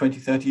 20,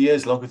 30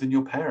 years longer than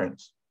your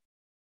parents.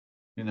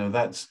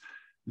 That's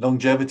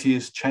longevity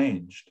has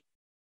changed.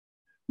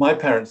 My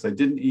parents, they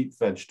didn't eat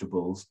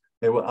vegetables,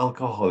 they were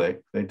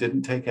alcoholic, they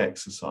didn't take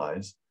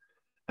exercise,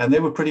 and they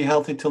were pretty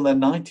healthy till they're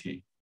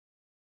 90.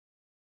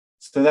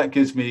 So that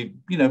gives me,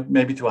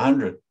 maybe to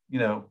 100,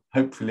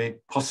 hopefully,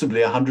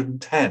 possibly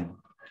 110.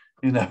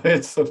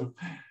 It's sort of,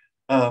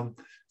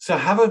 so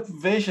have a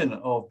vision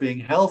of being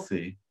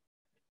healthy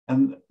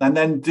and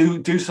then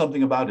do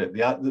something about it.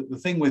 The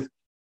thing with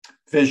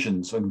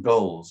visions and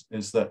goals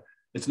is that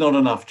it's not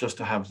enough just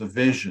to have the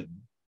vision.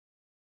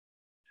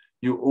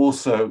 You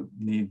also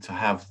need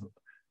to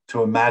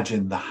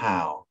imagine the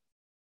how.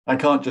 I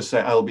can't just say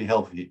I'll be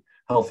healthy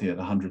at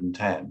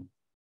 110.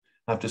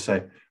 I have to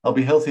say I'll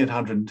be healthy at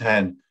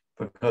 110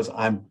 because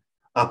I'm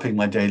upping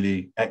my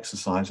daily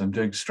exercise. I'm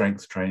doing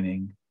strength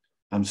training.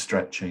 I'm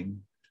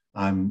stretching.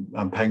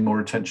 I'm paying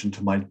more attention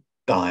to my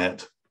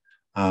diet.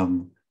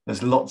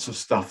 There's lots of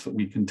stuff that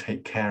we can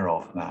take care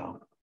of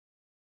now.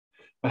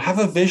 But have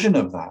a vision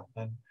of that,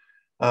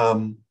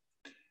 and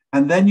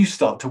then you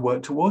start to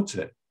work towards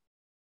it.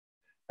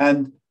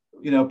 And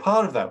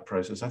part of that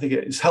process, I think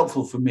it's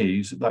helpful for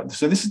me.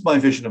 So this is my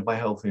vision of my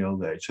healthy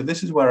old age. So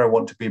this is where I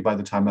want to be by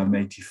the time I'm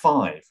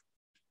 85.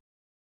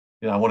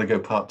 I want to go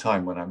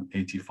part-time when I'm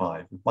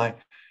 85.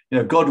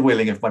 God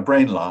willing, if my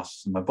brain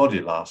lasts and my body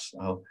lasts,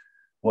 I'll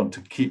want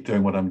to keep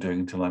doing what I'm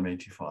doing until I'm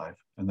 85.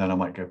 And then I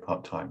might go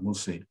part-time. We'll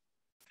see.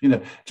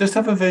 Just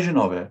have a vision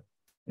of it,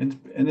 an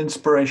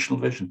inspirational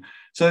vision.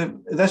 So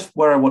that's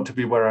where I want to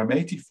be where I'm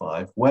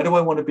 85. Where do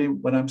I want to be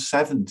when I'm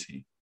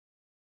 70?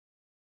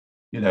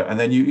 And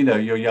then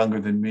you're younger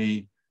than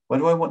me. Where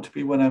do I want to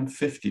be when I'm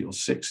 50 or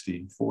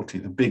 60, 40,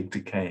 the big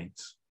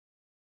decades?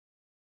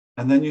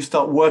 And then you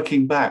start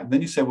working back. And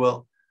then you say,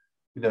 well,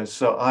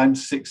 so I'm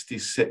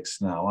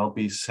 66 now. I'll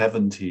be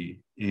 70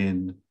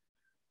 in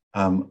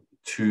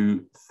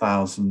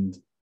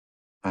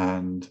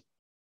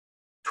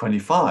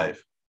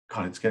 2025.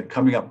 God, it's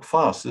coming up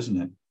fast, isn't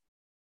it?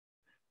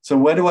 So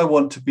where do I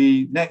want to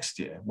be next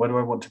year? Where do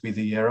I want to be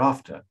the year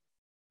after?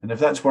 And if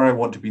that's where I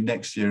want to be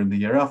next year and the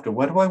year after,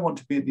 where do I want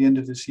to be at the end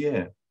of this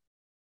year?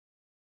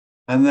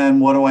 And then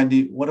what do I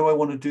need? What do I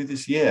want to do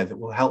this year that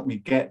will help me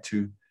get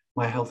to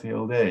my healthy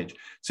old age?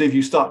 So if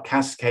you start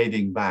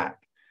cascading back,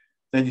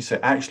 then you say,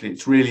 actually,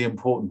 it's really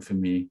important for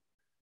me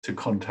to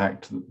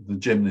contact the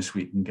gym this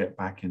week and get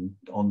back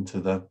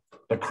onto the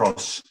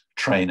cross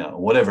trainer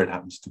or whatever it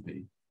happens to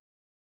be.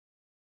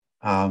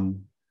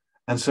 And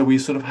so we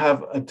sort of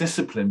have a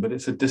discipline, but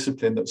it's a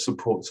discipline that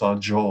supports our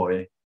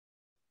joy.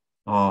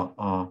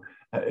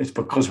 It's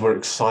because we're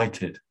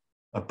excited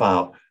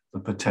about the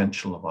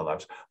potential of our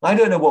lives. I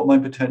don't know what my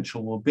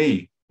potential will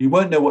be. You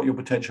won't know what your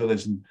potential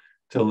is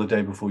until the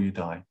day before you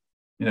die,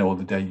 or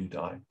the day you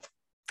die,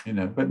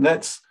 but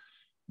let's,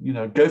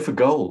 go for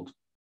gold,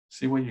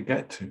 see where you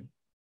get to.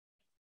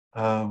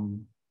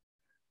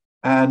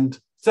 And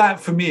that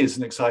for me is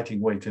an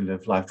exciting way to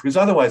live life, because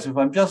otherwise, if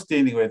I'm just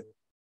dealing with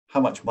how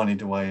much money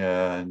do I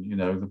earn,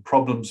 the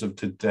problems of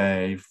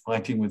today,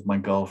 fighting with my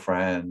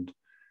girlfriend,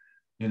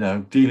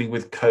 dealing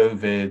with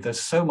COVID, there's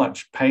so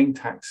much paying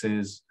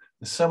taxes,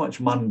 there's so much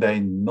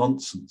mundane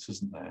nonsense,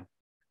 isn't there?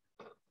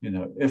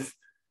 If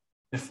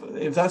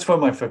that's where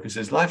my focus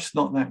is, life's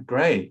not that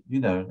great,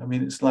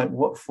 it's like,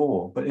 what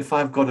for? But if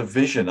I've got a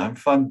vision,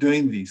 if I'm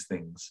doing these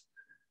things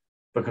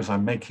because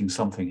I'm making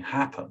something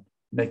happen,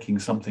 making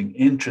something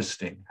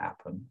interesting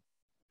happen,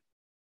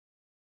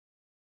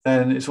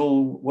 then it's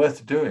all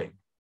worth doing.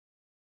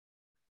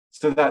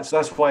 So that's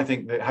why I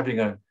think that having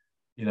a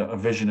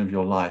vision of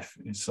your life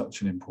is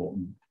such an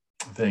important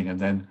thing. And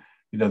then,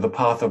 the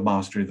path of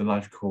mastery, the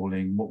life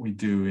calling, what we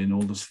do in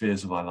all the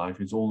spheres of our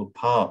life is all a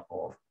part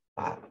of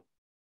that.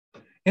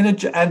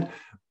 And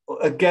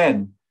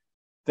again,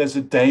 there's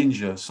a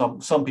danger.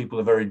 Some people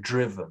are very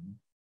driven,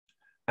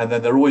 and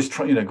then they're always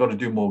trying, got to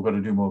do more, got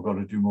to do more, got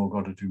to do more,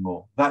 got to do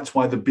more. That's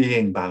why the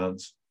being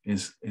balance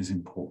is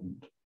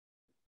important.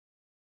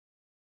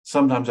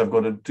 Sometimes I've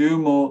got to do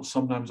more,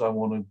 sometimes I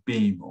want to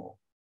be more.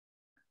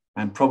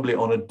 And probably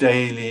on a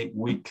daily,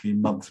 weekly,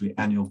 monthly,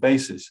 annual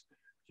basis,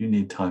 you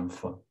need time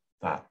for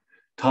that.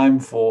 Time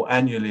for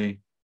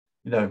annually,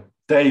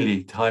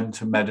 daily time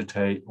to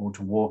meditate or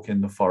to walk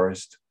in the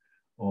forest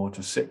or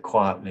to sit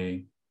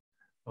quietly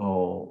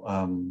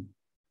or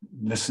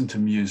listen to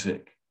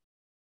music,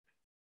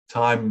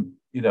 time,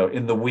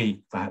 in the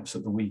week, perhaps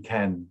at the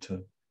weekend,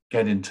 to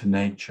get into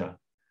nature,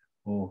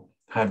 or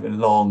have a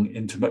long,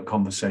 intimate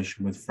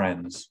conversation with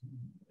friends,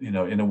 in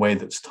a way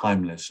that's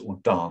timeless, or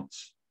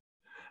dance.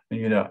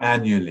 And,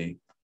 annually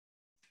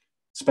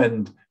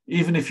spend,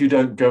 even if you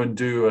don't go and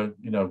do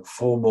a,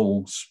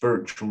 formal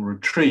spiritual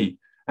retreat,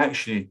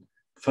 actually,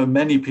 for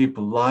many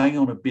people, lying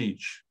on a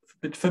beach,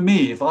 but for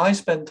me, if I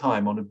spend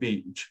time on a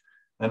beach,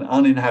 an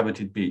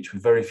uninhabited beach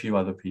with very few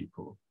other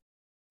people,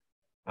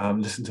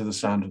 listen to the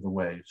sound of the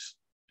waves,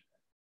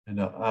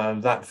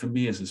 that for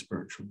me is a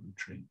spiritual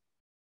retreat.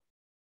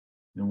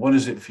 What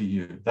is it for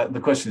you? The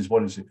question is,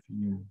 what is it for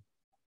you?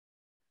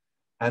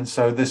 And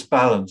so this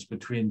balance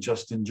between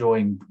just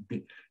enjoying,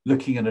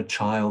 looking in a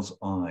child's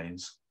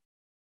eyes.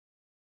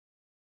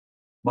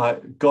 My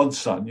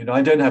godson,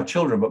 I don't have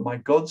children, but my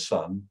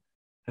godson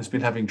has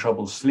been having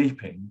trouble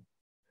sleeping.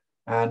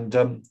 And,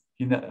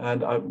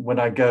 when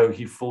I go,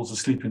 he falls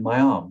asleep in my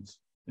arms.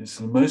 It's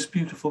the most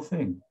beautiful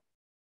thing.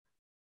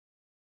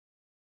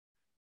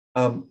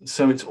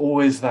 So it's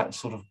always that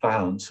sort of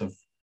balance of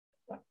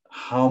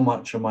how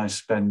much am I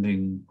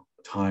spending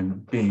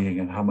time being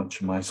and how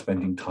much am I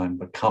spending time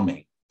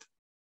becoming?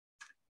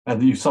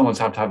 And you sometimes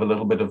have to have a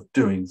little bit of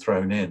doing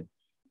thrown in,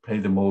 pay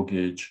the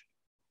mortgage,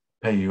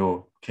 pay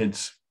your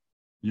kids'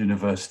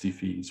 university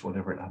fees,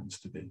 whatever it happens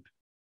to be.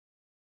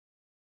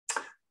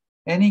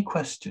 Any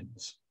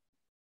questions?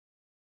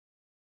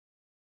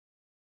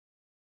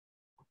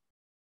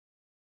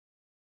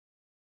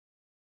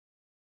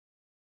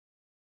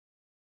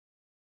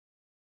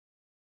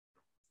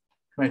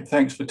 Great,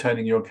 thanks for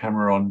turning your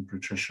camera on,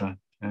 Patricia.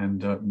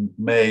 And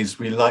Maze,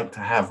 we like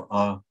to have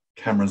our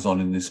cameras on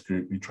in this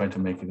group. We try to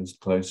make it as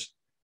close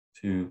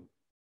to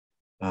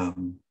a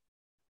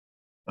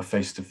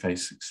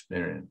face-to-face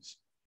experience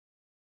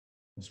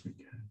as we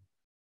can.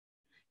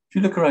 If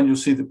you look around, you'll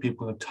see that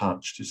people are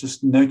touched. It's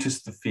just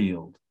notice the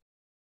field,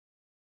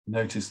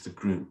 notice the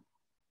group.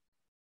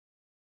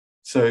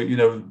 So,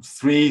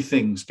 3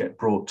 things get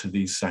brought to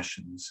these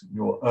sessions: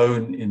 your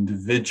own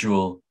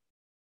individual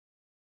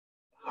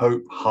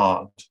hope,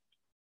 heart,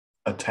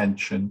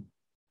 attention,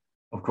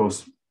 of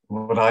course,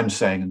 what I'm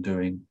saying and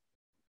doing,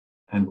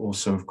 and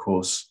also, of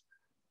course,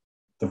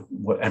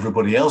 what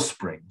everybody else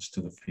brings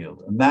to the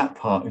field. And that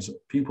part is,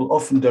 people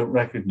often don't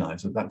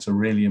recognize that that's a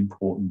really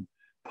important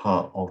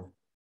part of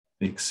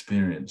the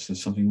experience.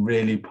 There's something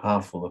really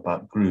powerful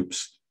about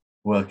groups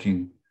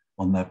working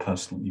on their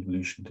personal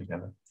evolution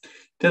together.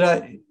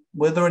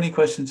 Were there any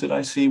questions? Did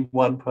I see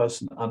one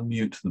person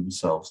unmute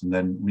themselves and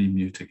then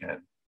remute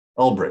again?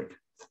 Ulbrich.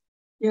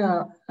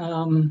 Yeah,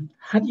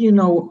 how do you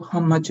know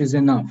how much is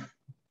enough?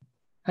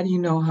 How do you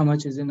know how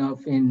much is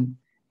enough in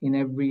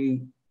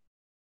every...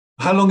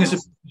 How long is a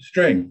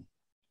string?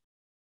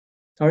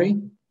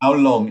 Sorry? How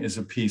long is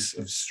a piece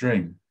of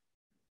string?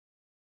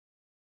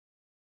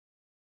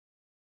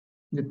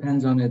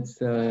 Depends on its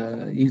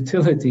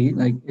utility.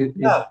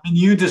 Yeah, and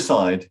you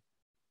decide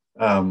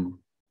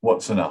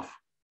what's enough.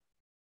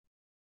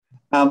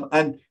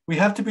 And we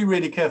have to be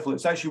really careful.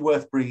 It's actually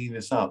worth bringing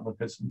this up,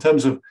 because in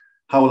terms of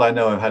how will I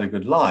know I've had a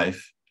good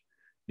life,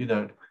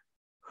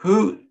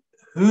 who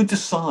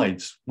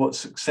decides what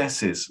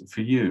success is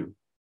for you?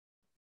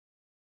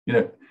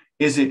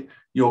 Is it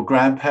your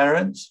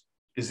grandparents?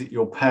 Is it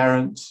your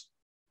parents?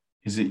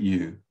 Is it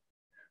you?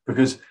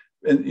 Because,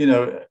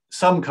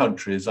 some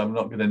countries, I'm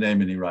not going to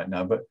name any right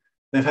now, but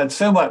they've had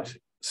so much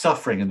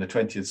suffering in the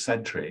 20th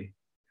century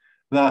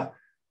that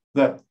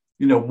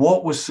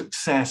what was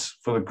success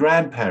for the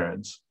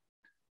grandparents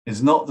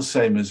is not the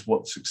same as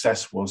what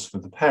success was for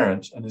the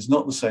parents, and is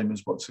not the same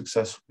as what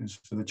success is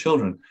for the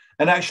children.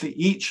 And actually,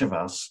 each of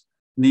us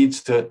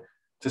needs to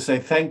say,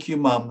 thank you,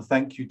 Mum,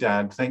 thank you,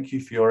 Dad, thank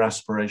you for your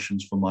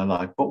aspirations for my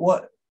life. But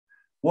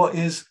what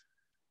is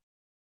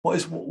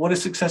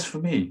success for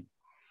me?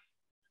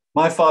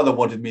 My father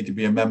wanted me to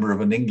be a member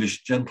of an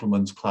English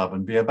gentleman's club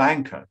and be a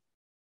banker.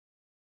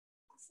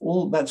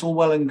 That's all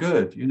well and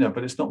good,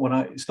 but it's not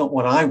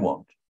what I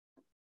want.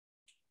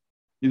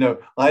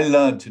 I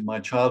learned in my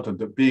childhood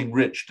that being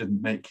rich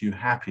didn't make you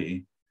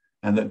happy,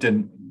 and that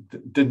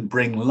didn't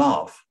bring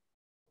love.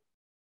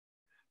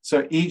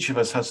 So each of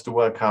us has to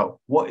work out,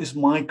 what is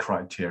my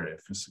criteria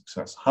for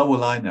success? How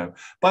will I know?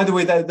 By the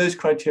way, those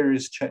criteria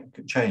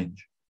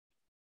change.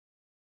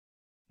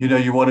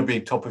 You want to be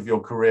top of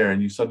your career,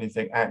 and you suddenly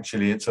think,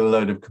 actually, it's a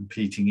load of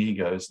competing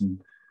egos, and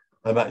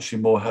I'm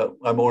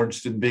more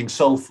interested in being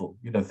soulful.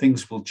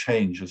 Things will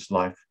change as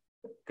life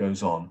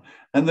goes on.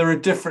 And there are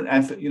different,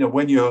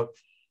 when you're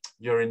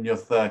in your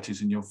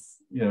 30s and your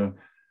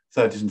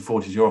 30s and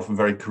 40s, you're often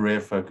very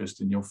career focused.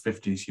 In your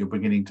 50s, you're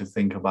beginning to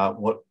think about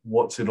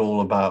what's it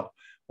all about?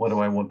 What do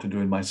I want to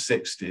do in my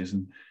 60s?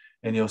 And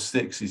in your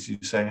 60s, you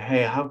say,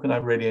 hey, how can I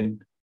really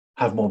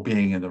have more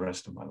being in the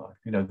rest of my life?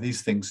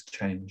 These things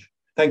change.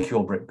 Thank you,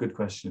 Ulbrich. Good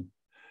question.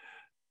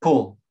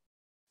 Paul.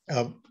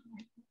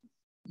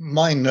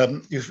 Mine,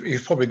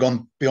 you've probably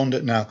gone beyond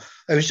it now.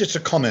 It was just a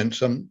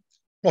comment,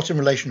 not in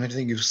relation to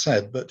anything you've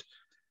said, but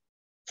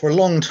for a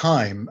long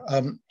time,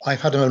 I've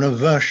had an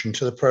aversion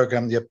to the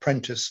program The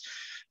Apprentice,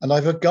 and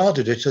I've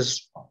regarded it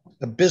as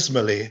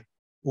abysmally,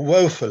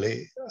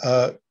 woefully,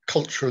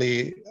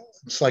 culturally,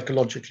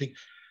 psychologically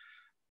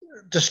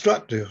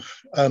destructive.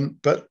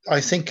 But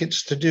I think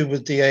it's to do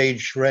with the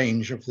age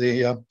range of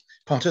the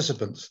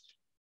participants.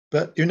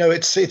 But, you know,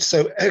 it's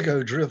so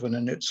ego-driven,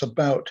 and it's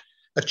about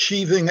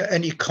achieving at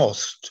any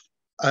cost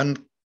and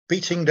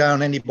beating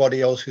down anybody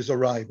else who's a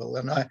rival.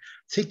 And I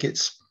think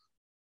it's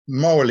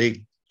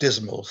morally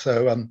dismal.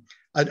 So,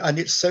 and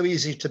it's so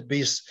easy to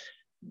be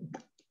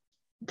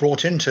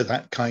brought into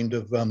that kind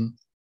of,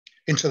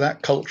 into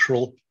that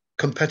cultural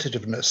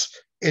competitiveness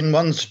in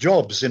one's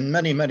jobs, in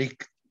many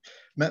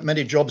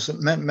jobs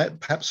that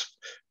perhaps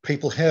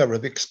people here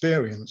have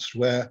experienced,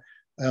 where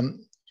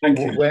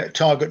we're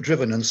target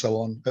driven and so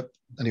on. But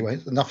anyway,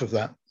 enough of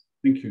that.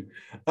 Thank you.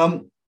 I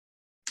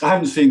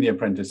haven't seen The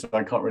Apprentice, so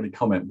I can't really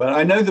comment, but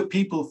I know that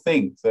people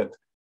think that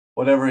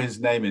whatever his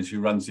name is,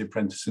 who runs The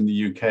Apprentice in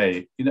the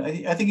UK, you know,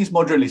 I think he's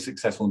moderately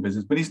successful in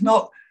business, but he's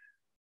not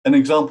an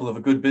example of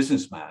a good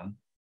businessman.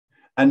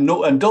 And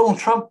Donald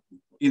Trump,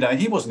 you know,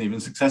 he wasn't even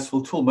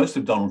successful at all. Most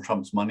of Donald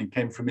Trump's money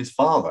came from his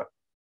father.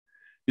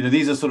 You know,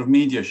 these are sort of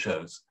media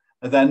shows.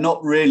 They're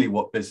not really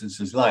what business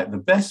is like. The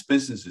best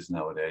businesses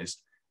nowadays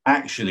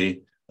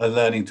actually are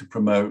learning to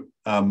promote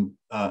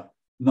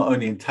not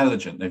only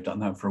intelligent, they've done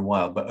that for a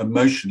while, but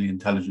emotionally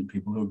intelligent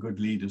people who are good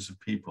leaders of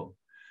people.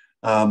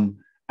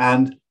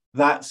 And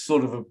that's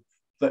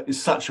that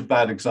is such a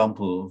bad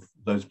example of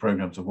those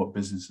programs of what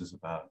business is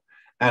about.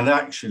 And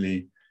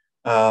actually,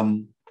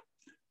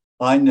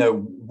 I know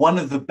one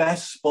of the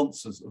best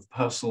sponsors of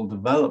personal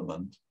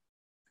development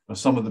are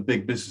some of the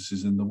big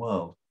businesses in the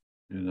world.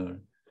 You know,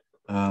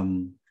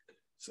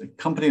 so a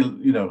company,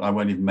 you know, I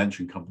won't even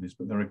mention companies,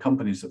 but there are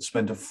companies that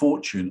spend a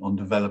fortune on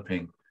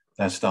developing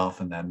their staff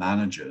and their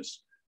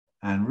managers,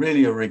 and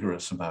really are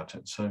rigorous about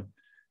it. So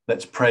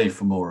let's pray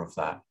for more of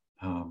that.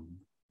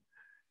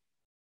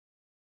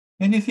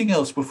 Anything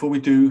else before we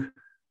go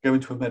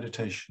into a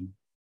meditation?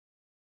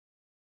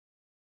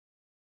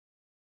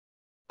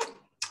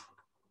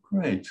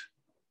 Great. As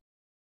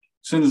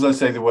soon as I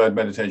say the word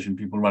meditation,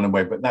 people run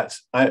away. But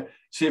that's,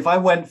 see, if I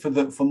went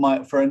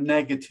for a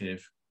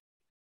negative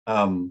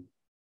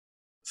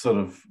sort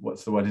of,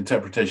 what's the word,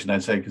 interpretation,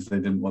 I'd say, because they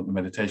didn't want the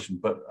meditation,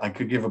 but I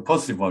could give a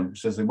positive one,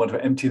 which says they want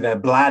to empty their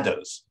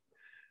bladders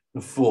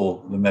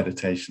before the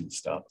meditation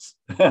starts.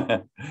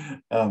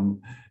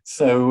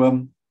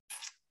 So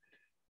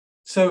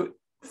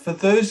for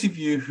those of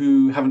you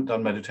who haven't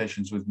done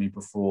meditations with me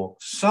before,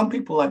 some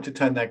people like to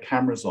turn their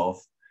cameras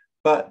off,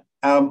 but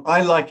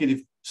I like it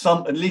if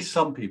at least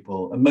some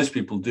people, and most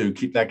people do,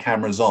 keep their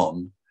cameras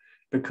on,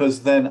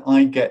 because then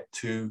I get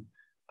to,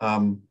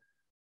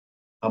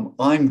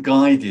 I'm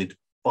guided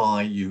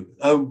by you.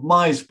 Oh,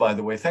 Mize, by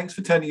the way, thanks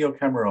for turning your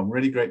camera on.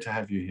 Really great to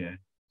have you here.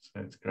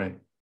 So it's great.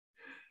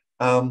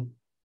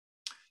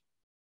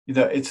 You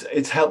know,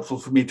 it's helpful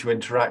for me to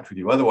interact with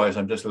you. Otherwise,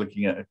 I'm just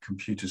looking at a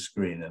computer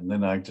screen, and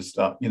then I just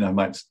start, you know,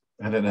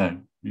 I don't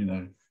know, you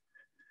know.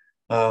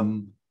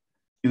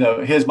 You know,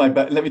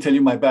 let me tell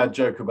you my bad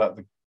joke about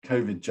the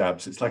COVID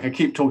jabs. It's like I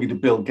keep talking to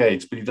Bill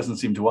Gates, but he doesn't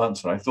seem to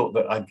answer. I thought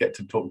that I'd get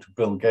to talk to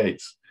Bill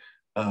Gates.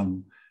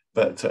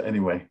 But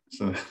anyway,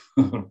 so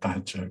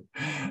bad joke.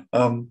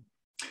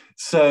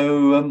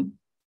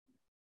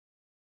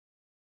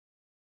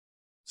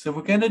 So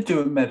we're going to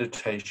do a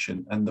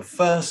meditation. And the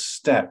first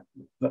step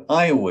that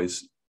I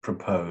always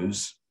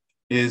propose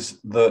is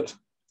that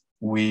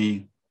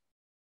we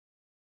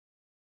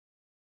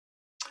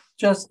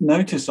just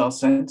notice our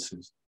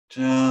senses,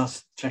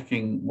 just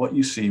checking what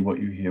you see,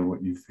 what you hear,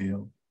 what you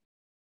feel.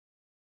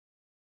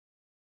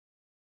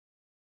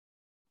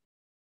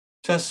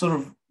 Just sort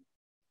of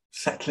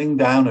settling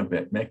down a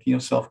bit, making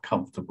yourself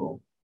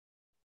comfortable.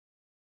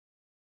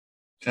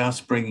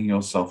 Just bringing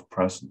yourself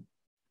present.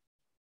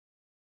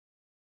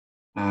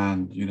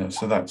 And, you know,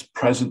 so that's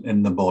present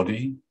in the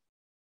body,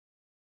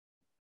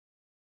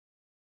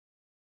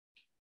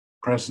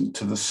 present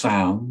to the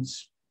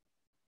sounds,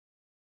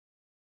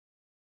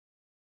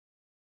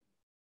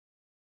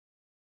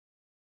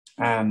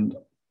 and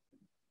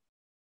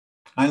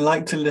I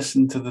like to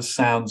listen to the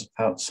sounds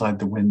outside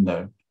the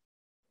window,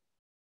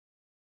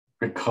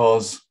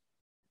 because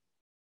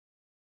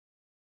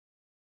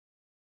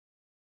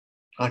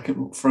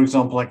for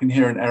example, I can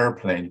hear an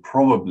airplane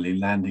probably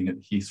landing at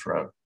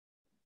Heathrow.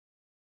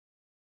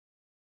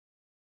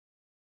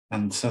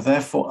 And so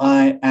therefore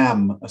I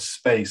am a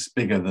space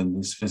bigger than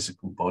this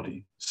physical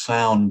body.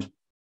 Sound,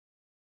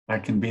 I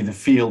can be the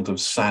field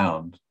of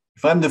sound.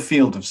 If I'm the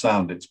field of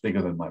sound, it's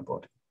bigger than my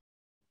body.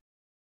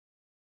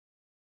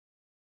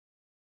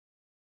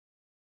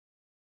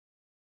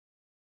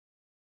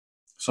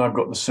 So I've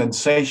got the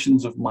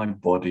sensations of my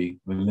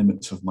body, the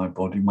limits of my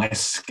body, my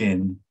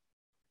skin,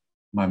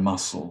 my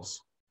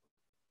muscles,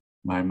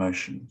 my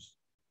emotions.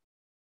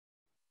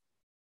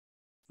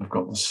 I've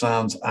got the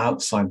sounds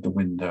outside the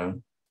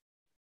window.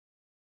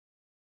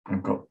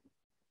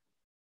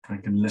 I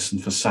can listen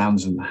for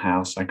sounds in the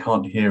house. I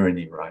can't hear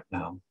any right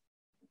now.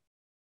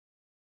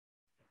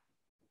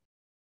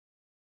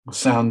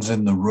 sounds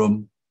in the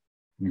room.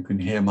 You can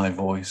hear my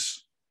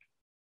voice.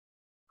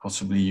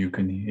 Possibly you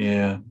can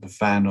hear the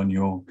fan on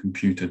your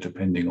computer,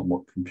 depending on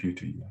what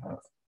computer you have.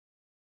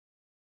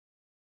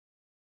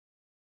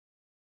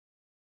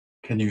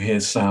 Can you hear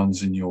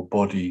sounds in your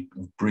body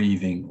of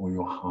breathing or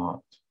your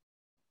heart?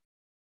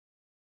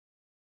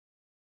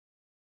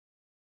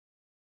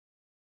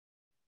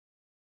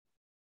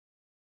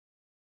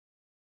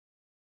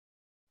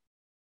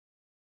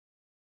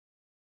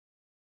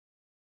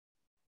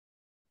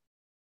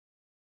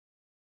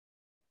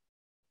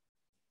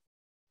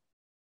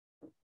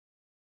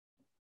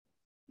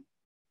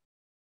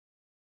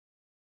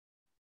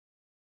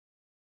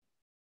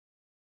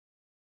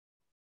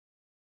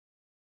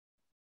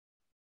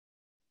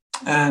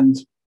 And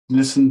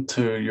listen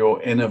to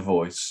your inner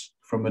voice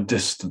from a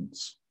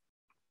distance.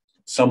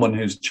 Someone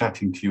who's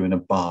chatting to you in a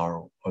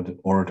bar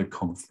or at a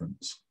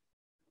conference.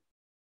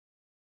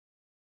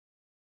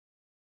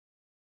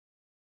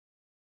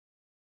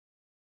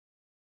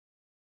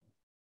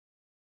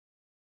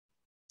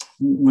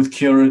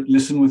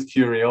 Listen with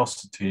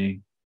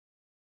curiosity,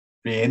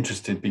 be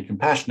interested, be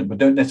compassionate, but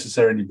don't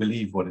necessarily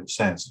believe what it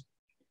says.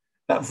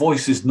 That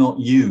voice is not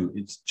you,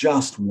 it's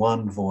just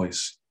one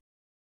voice,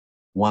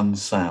 one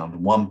sound,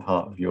 one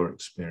part of your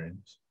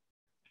experience.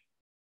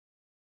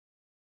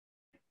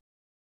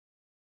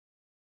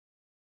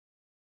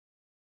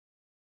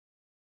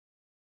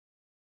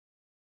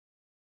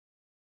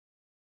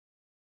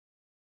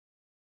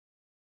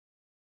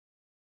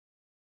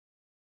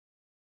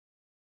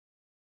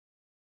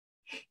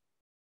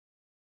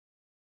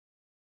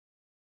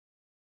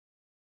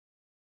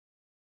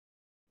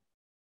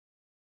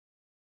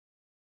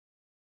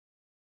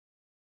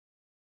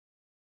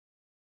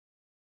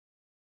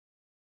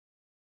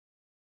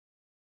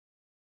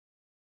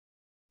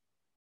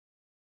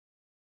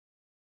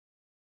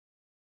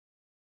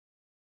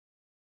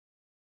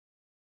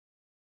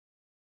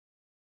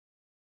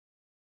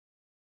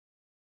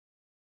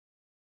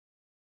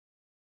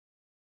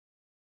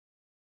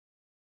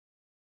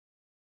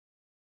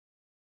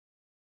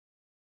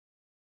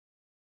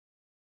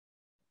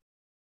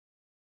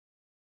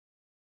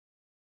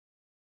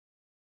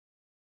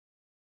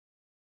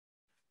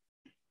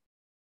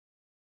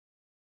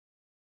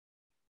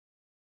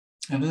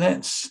 And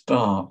let's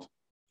start,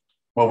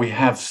 well, we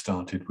have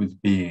started with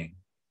being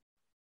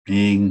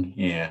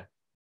here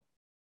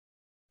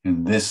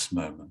in this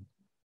moment.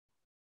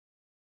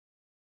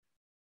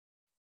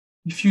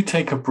 If you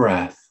take a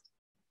breath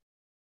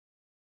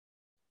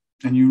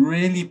and you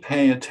really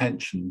pay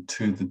attention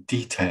to the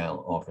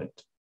detail of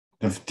it,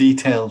 the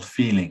detailed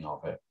feeling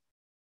of it,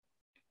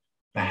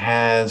 the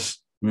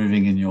hairs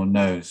moving in your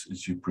nose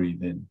as you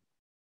breathe in,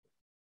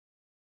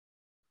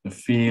 the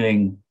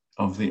feeling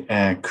of the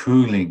air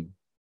cooling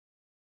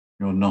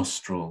your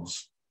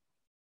nostrils,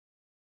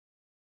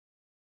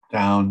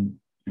 down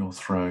your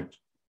throat,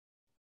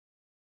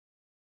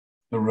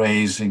 the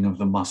raising of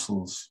the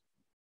muscles,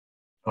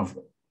 of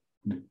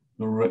the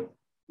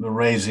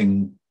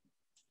raising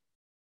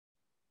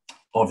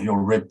of your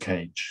rib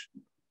cage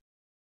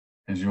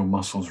as your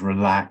muscles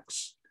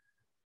relax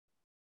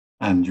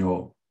and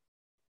your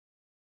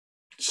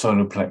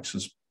solar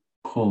plexus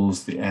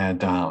pulls the air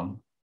down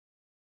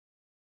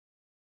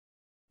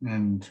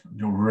and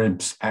your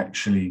ribs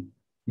actually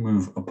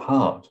move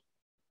apart.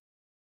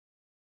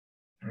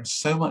 There is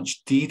so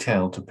much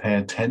detail to pay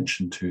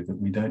attention to that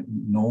we don't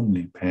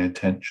normally pay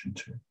attention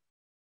to,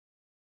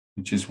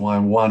 which is why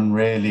one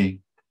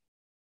really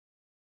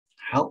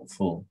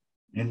helpful,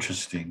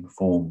 interesting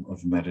form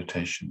of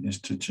meditation is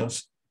to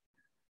just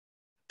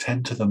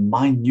tend to the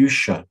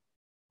minutiae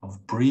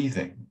of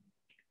breathing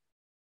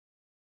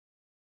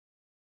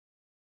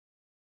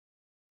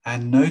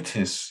and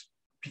notice,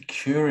 be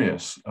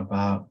curious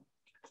about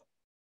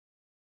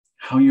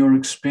how your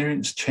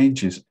experience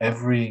changes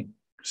every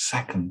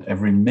second,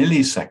 every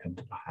millisecond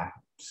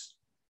perhaps.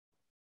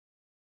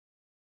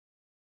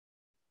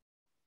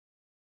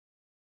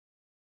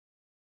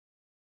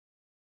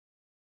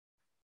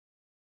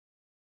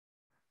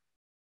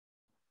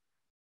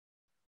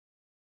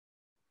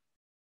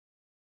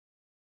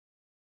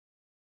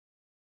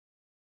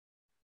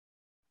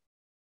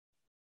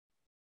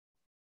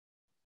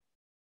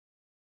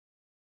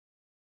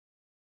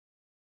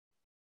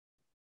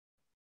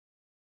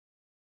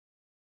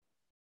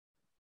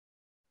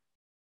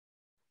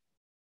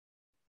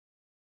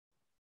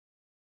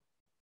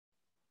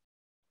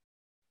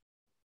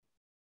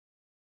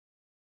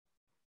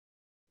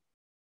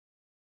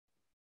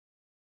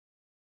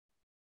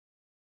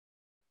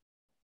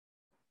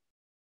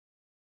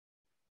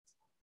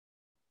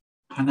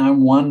 And I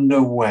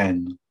wonder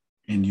when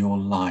in your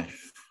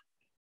life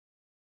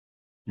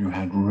you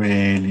had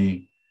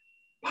really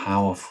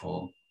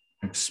powerful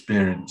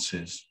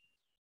experiences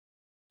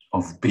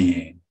of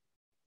being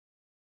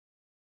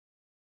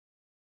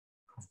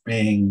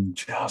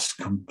just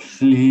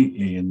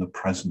completely in the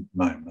present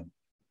moment.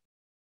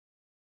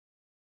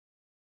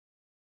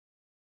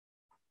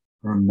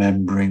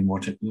 Remembering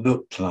what it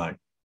looked like.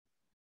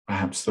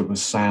 Perhaps there were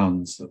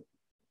sounds that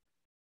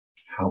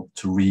help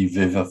to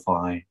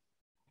revivify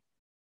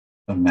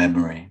the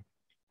memory,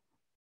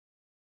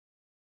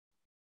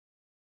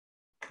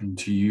 and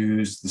to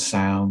use the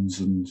sounds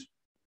and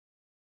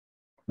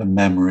the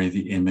memory,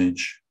 the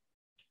image,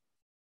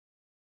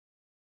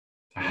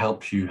 to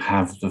help you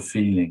have the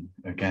feeling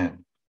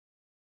again.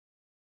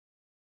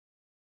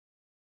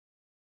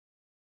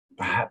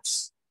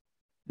 Perhaps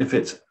if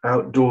it's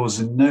outdoors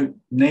in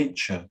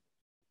nature,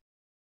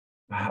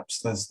 perhaps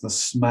there's the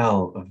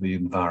smell of the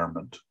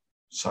environment,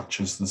 such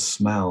as the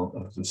smell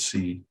of the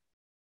sea.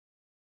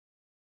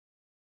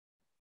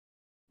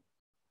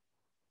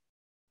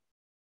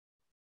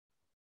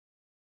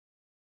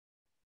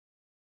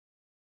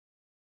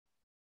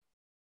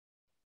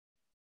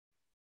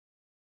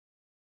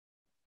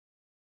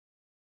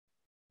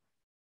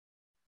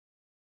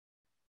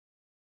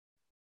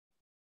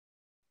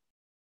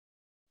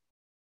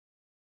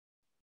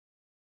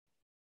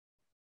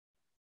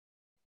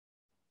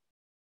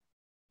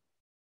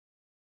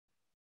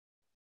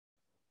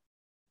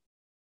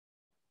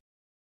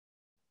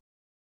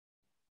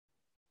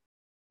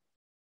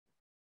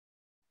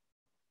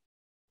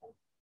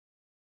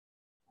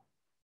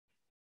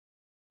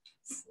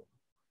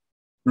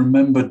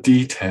 Remember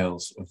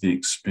details of the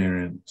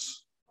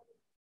experience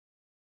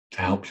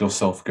to help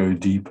yourself go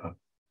deeper.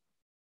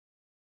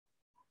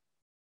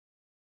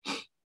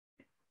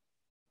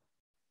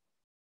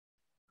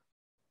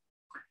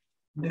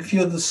 And if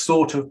you're the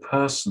sort of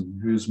person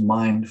whose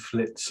mind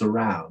flits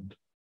around,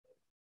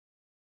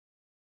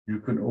 you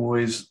can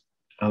always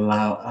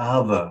allow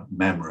other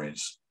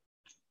memories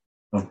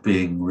of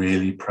being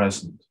really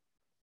present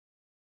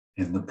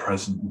in the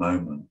present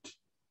moment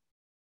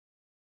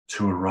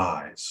to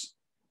arise,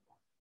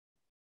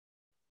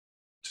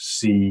 to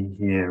see,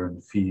 hear,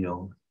 and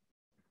feel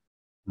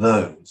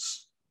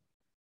those,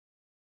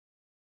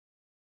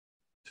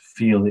 to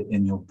feel it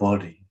in your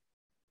body.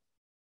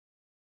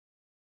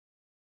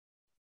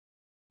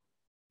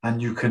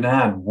 And you can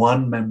add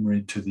one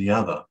memory to the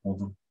other,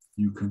 or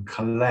you can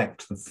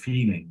collect the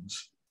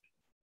feelings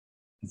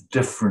of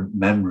different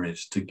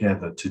memories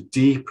together to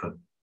deepen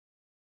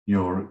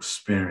your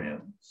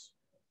experience.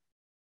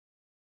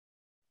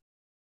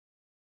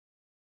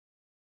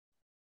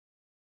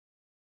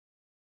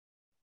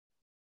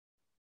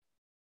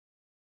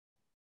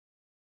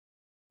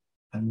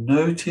 And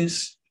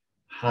notice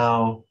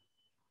how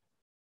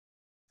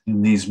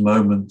in these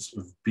moments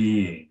of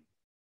being,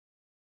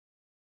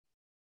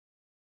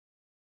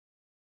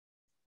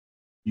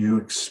 you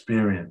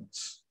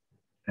experience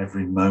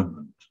every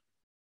moment.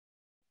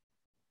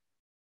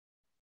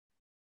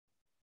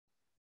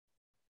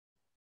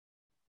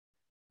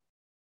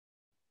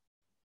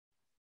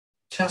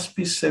 Just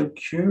be so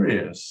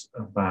curious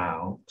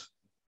about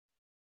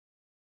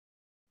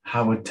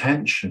how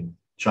attention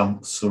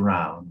jumps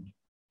around,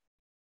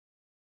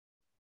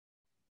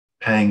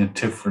 paying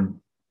attention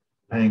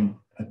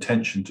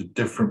to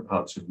different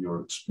parts of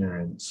your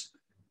experience,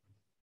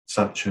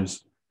 such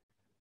as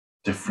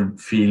different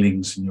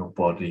feelings in your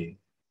body,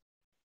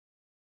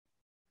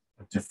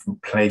 a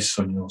different place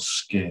on your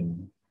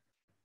skin,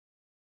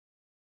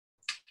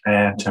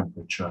 air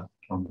temperature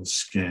on the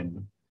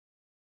skin,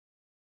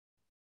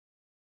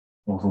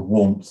 or the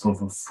warmth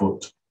of a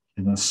foot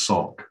in a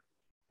sock.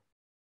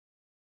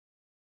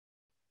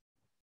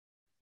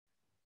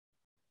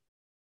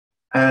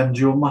 And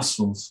your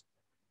muscles.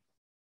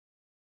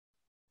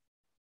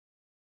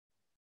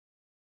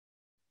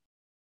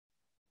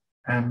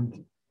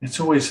 And it's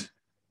always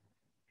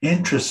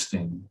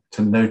interesting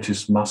to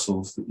notice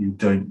muscles that you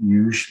don't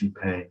usually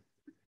pay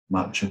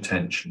much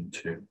attention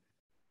to.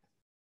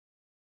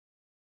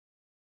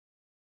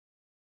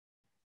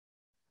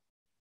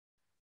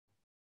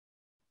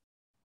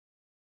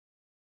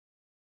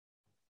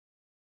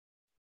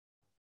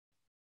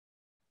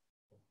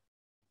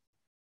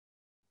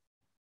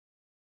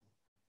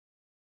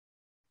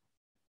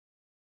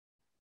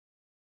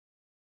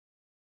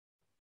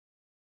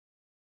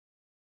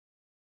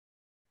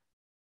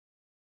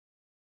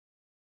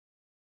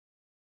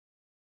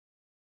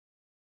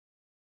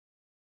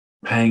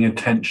 Paying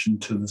attention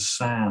to the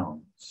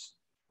sounds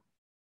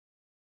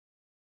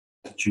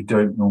that you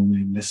don't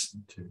normally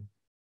listen to.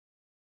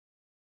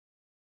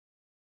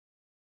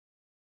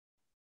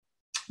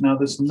 Now,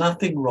 there's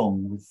nothing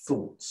wrong with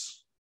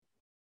thoughts,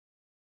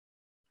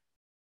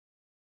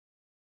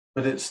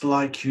 but it's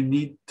like you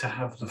need to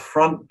have the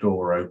front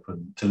door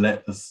open to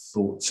let the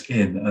thoughts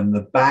in and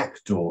the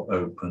back door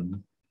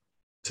open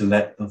to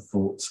let the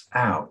thoughts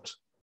out.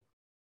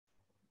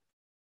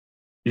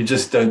 You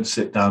just don't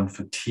sit down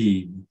for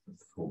tea with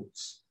the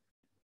thoughts.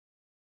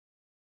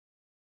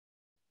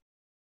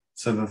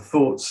 So the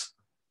thoughts,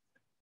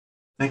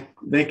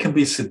 they can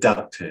be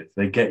seductive.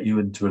 They get you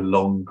into a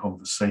long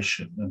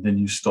conversation and then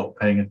you stop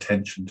paying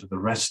attention to the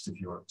rest of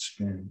your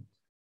experience.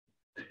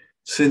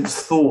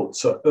 Since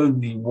thoughts are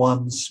only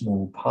one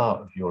small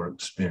part of your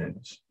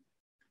experience,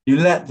 you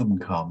let them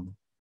come,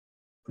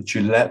 but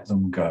you let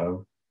them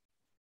go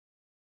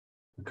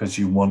because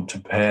you want to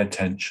pay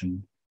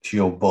attention to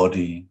your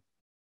body,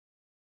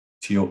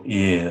 to your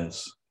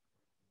ears,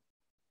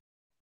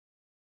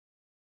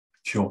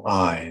 to your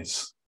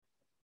eyes.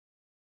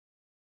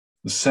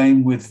 The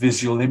same with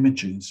visual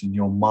images in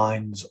your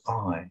mind's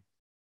eye.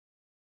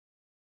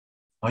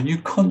 Are you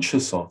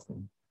conscious of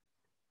them?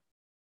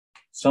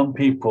 Some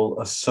people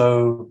are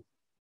so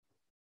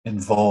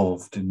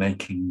involved in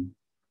making,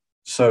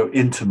 so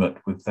intimate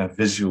with their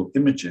visual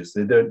images,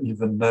 they don't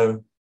even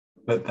know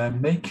that they're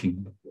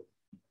making them.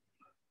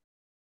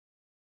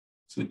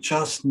 So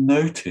just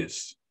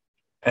notice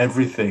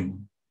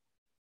everything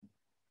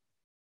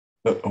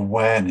that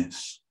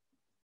awareness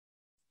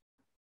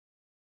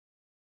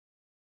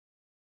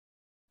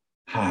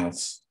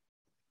has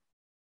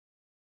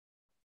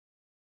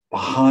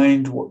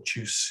behind what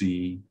you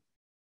see,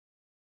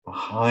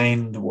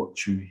 behind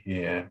what you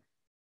hear,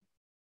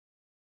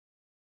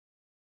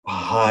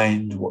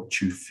 behind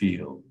what you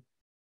feel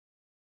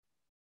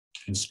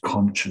is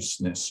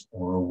consciousness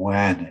or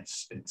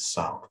awareness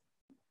itself.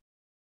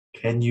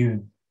 Can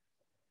you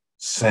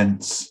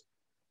sense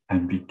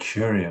and be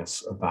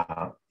curious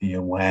about the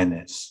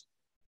awareness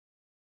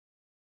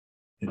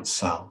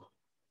itself?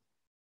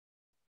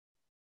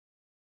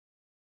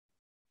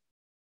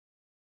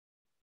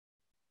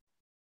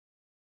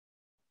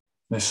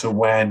 This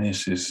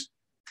awareness is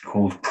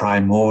called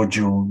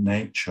primordial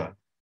nature.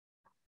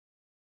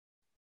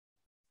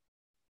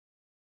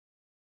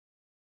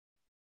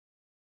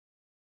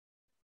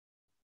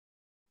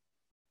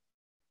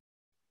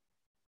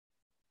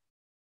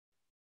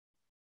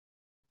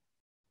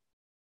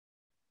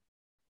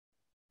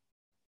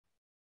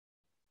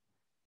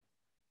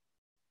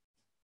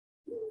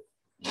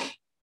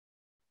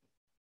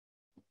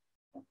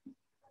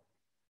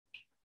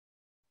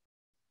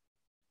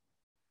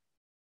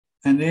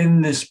 And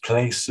in this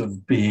place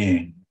of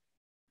being,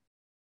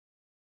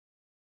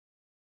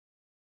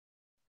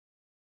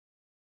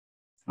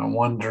 I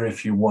wonder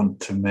if you want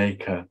to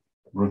make a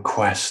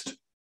request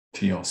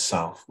to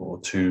yourself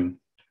or to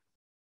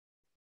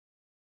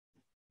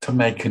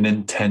make an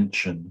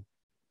intention,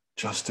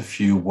 just a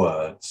few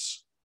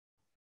words.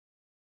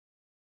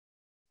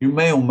 You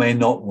may or may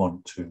not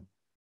want to,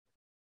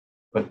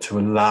 but to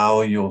allow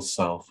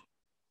yourself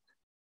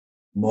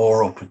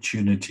more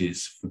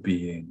opportunities for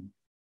being,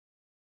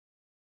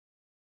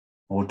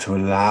 or to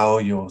allow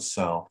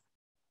yourself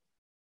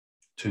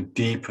to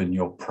deepen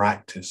your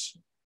practice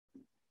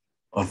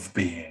of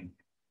being,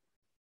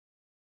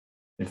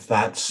 if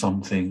that's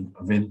something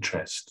of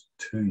interest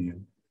to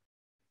you.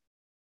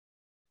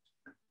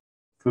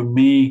 For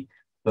me,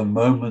 the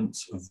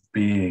moments of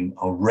being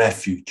are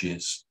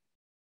refuges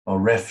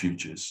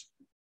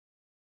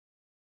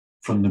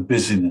from the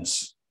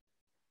busyness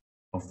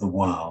of the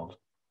world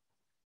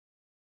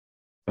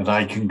that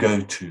I can go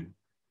to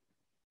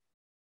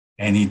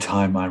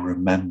anytime I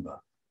remember.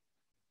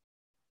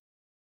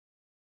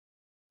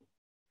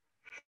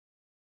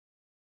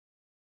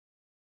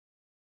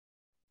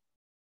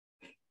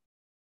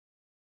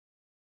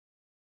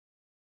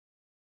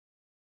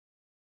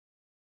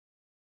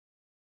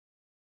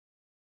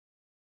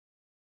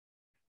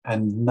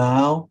 And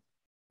now,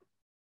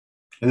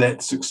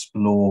 let's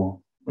explore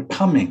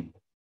becoming.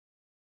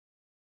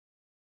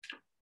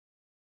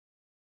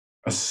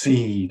 A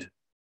seed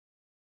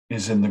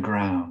is in the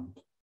ground.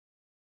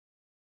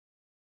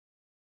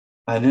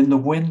 And in the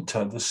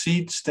winter, the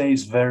seed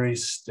stays very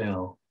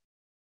still.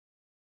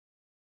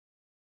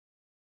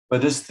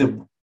 But as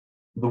the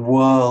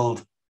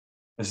world,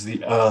 as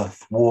the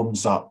earth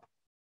warms up,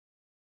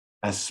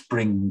 as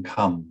spring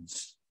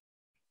comes,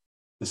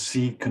 the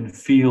seed can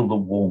feel the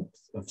warmth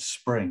of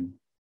spring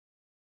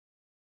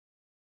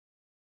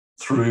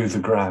through the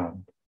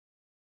ground.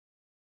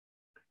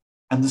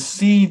 And the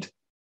seed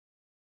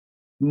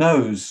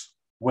knows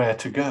where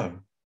to go,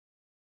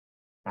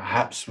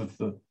 perhaps with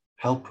the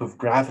help of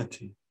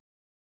gravity.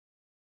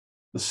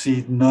 The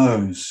seed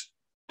knows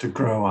to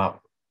grow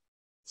up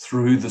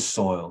through the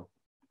soil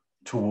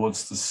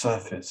towards the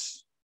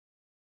surface,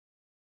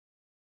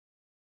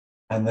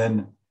 and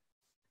then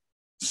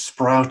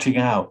sprouting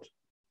out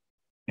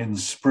in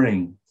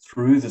spring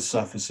through the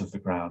surface of the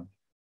ground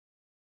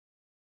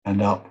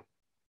and up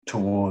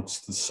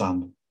towards the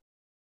sun.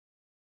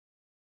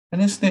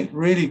 And isn't it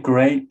really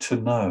great to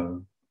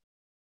know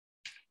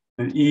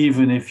that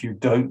even if you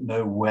don't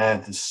know where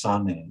the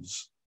sun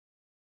is,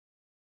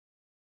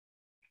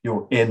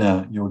 your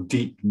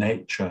deep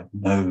nature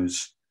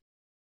knows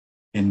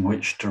in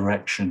which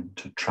direction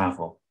to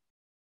travel.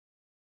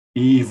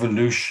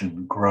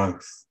 Evolution,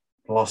 growth,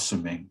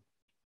 blossoming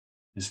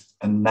is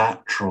a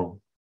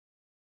natural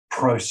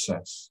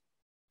process,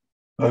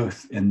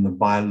 both in the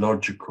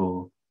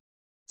biological,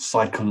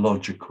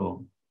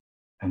 psychological,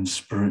 and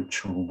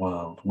spiritual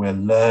world. We're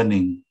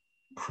learning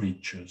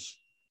creatures.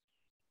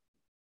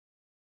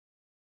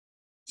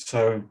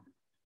 So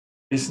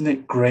isn't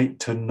it great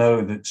to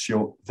know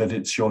that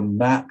it's your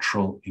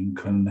natural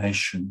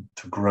inclination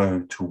to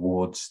grow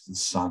towards the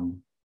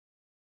sun?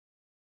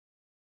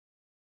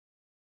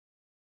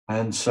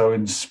 And so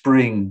in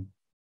spring,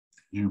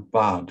 you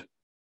bud.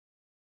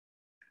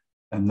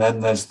 And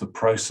then there's the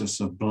process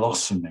of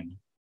blossoming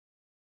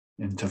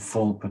into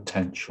full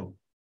potential.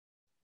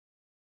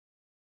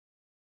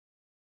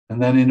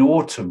 And then in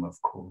autumn,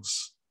 of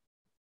course,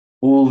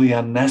 all the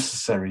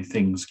unnecessary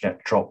things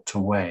get dropped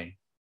away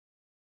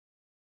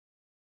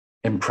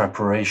in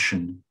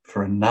preparation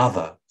for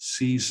another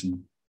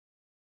season.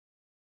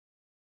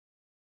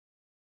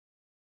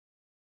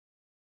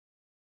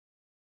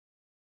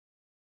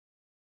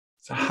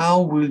 So how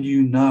will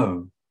you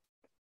know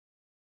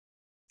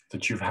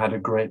that you've had a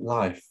great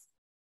life?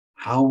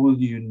 How will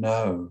you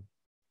know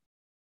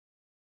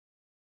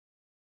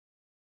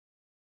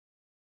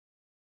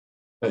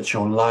that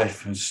your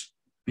life has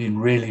been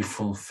really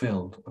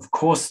fulfilled? Of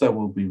course, there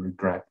will be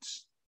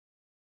regrets.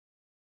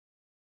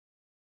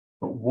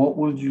 But what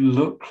will you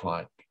look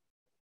like?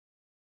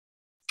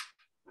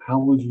 How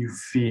will you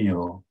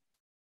feel?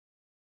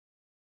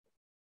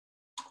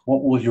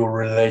 What will your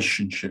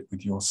relationship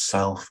with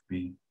yourself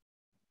be?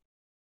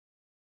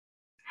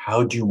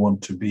 How do you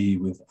want to be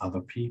with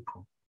other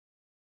people?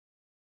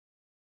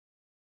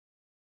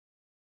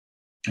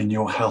 In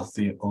your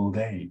healthy old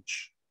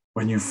age,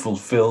 when you've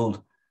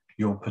fulfilled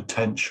your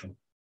potential?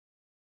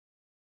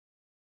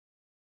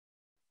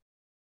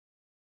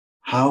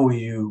 How are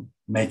you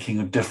making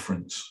a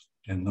difference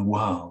in the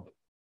world?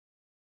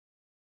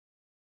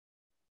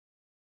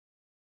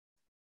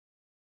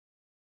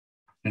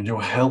 In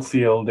your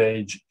healthy old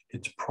age,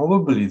 it's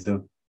probably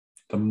the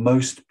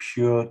most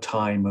pure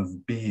time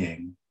of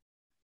being.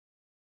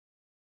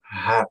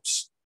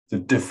 Perhaps the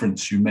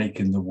difference you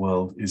make in the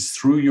world is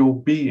through your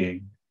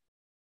being,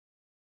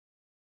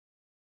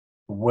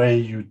 the way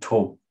you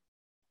talk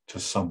to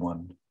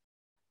someone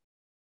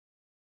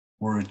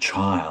or a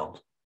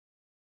child,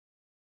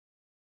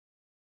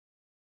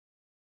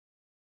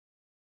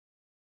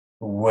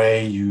 the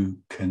way you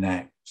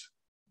connect.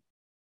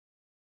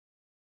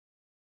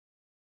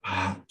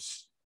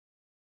 Perhaps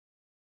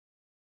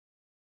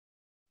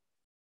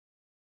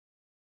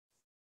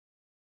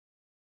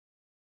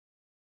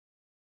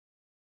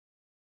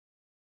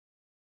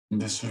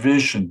this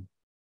vision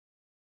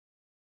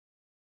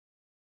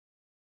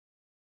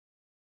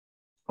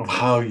of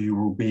how you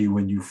will be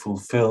when you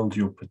fulfilled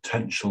your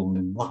potential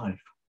in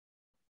life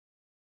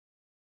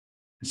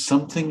is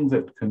something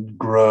that can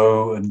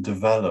grow and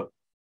develop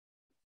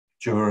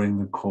during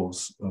the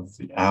course of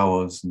the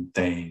hours and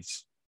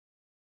days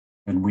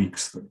and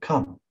weeks that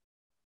come.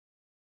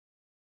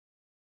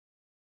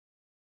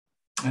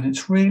 And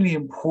it's really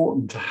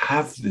important to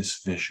have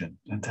this vision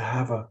and to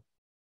have a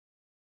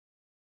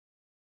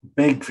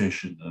big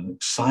vision, an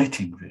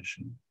exciting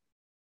vision,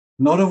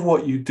 not of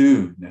what you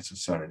do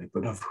necessarily,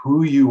 but of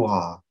who you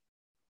are.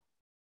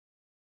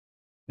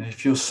 And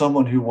if you're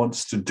someone who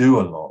wants to do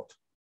a lot,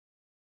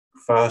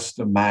 first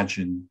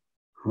imagine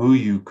who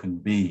you can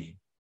be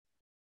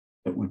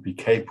that would be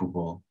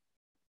capable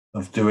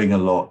of doing a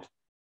lot,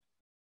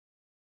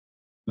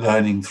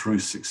 learning through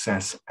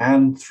success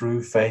and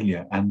through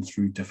failure and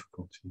through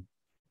difficulty.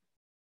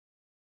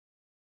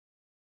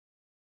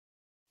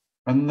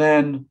 And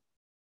then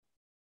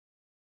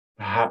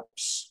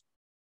perhaps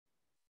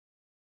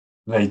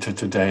later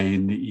today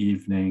in the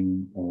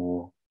evening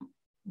or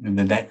in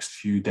the next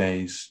few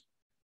days,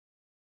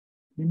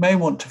 you may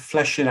want to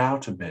flesh it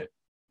out a bit,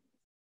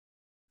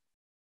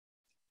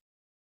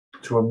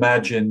 to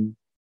imagine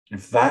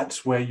if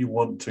that's where you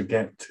want to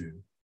get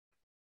to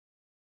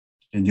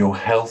in your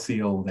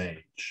healthy old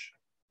age.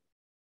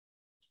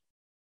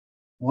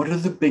 What are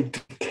the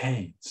big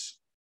decades?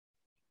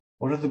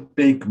 What are the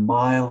big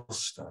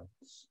milestones?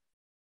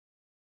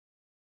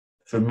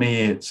 For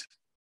me, it's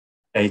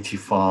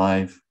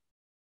 85,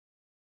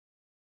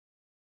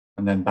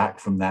 and then back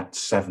from that,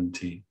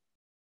 70.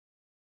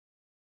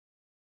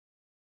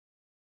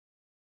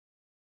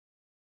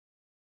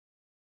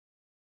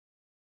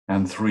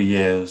 And 3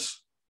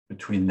 years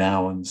between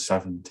now and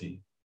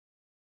 70.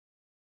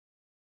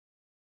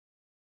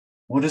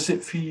 What is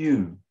it for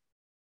you?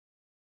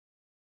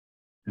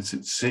 Is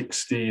it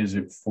 60? Is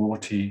it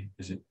 40?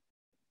 Is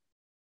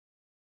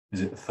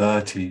it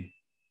 30?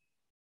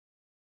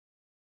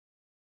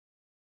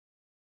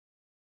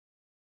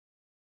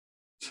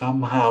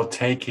 Somehow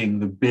taking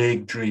the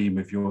big dream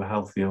of your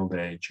healthy old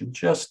age and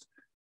just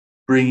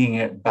bringing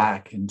it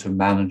back into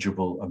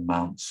manageable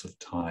amounts of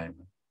time.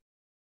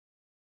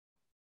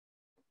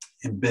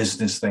 In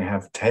business, they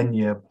have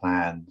 10-year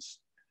plans,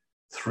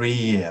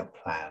 3-year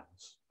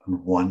plans, and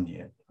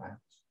 1-year plans.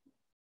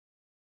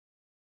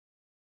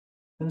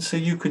 And so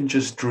you can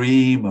just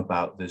dream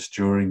about this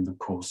during the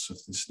course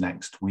of this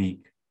next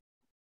week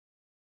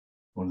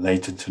or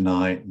later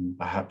tonight, and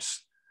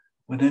perhaps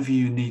whenever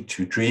you need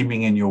to,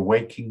 dreaming in your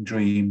waking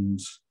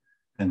dreams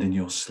and in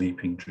your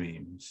sleeping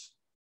dreams.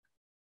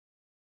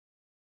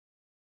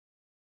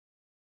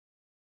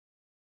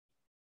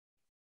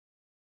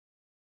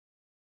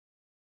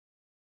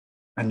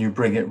 And you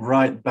bring it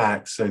right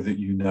back so that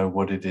you know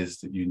what it is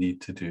that you need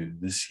to do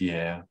this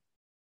year,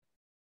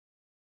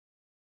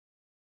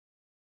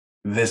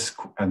 this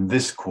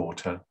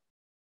quarter,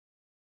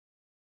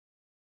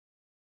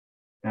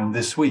 and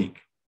this week.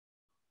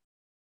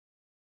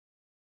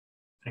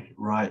 Take it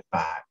right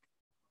back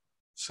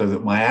so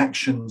that my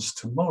actions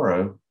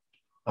tomorrow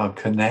are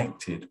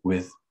connected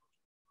with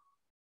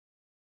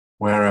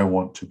where I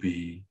want to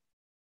be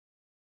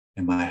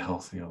in my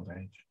healthy old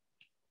age.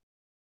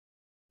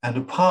 And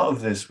a part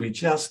of this, we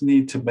just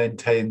need to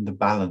maintain the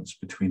balance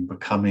between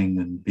becoming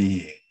and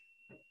being.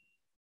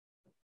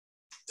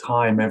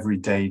 Time every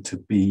day to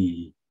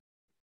be,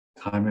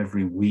 time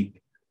every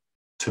week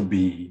to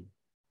be,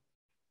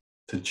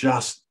 to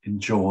just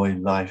enjoy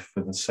life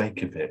for the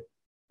sake of it,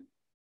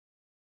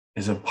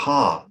 is a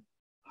part,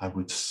 I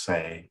would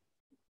say,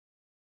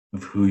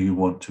 of who you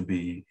want to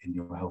be in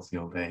your healthy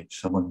old age.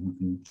 Someone who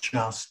can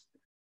just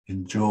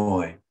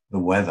enjoy the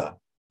weather,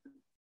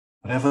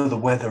 whatever the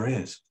weather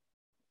is.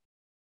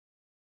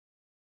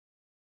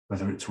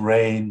 Whether it's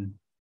rain,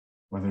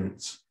 whether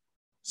it's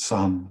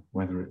sun,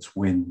 whether it's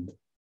wind,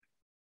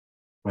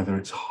 whether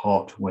it's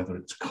hot, whether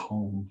it's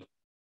cold.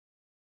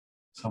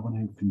 Someone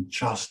who can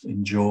just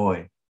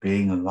enjoy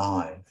being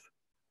alive.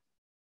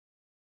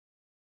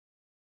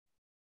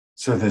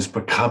 So there's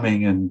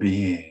becoming and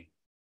being.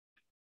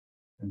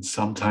 And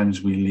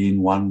sometimes we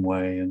lean one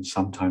way and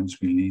sometimes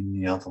we lean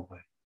the other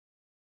way.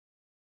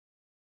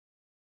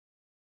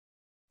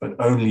 But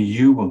only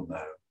you will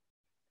know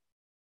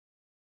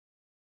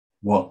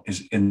what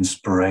is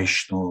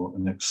inspirational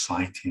and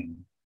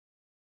exciting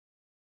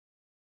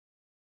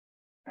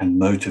and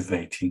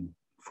motivating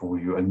for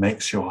you and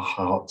makes your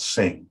heart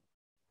sing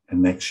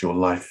and makes your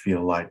life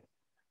feel like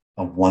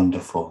a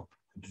wonderful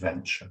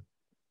adventure.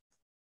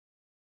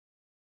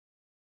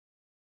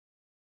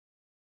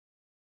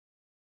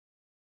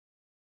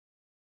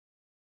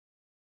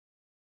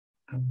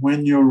 And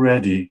when you're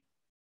ready,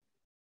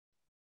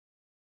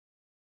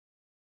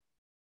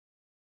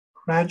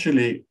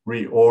 gradually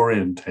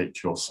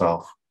reorientate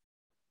yourself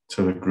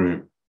to the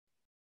group.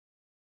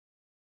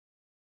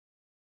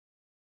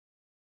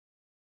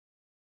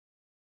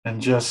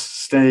 And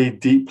just stay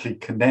deeply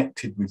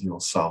connected with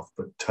yourself,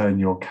 but turn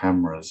your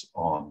cameras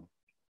on.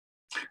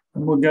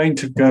 And we're going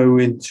to go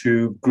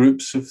into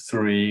groups of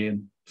 3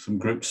 and some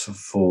groups of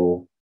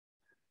 4.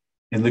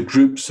 In the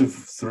groups of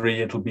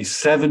 3, it'll be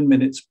 7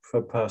 minutes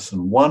per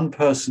person. One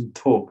person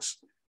talks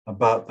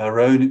about their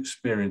own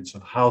experience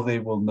of how they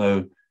will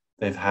know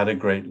they've had a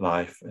great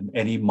life and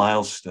any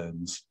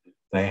milestones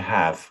they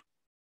have,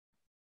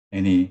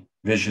 any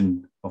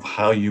vision of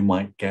how you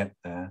might get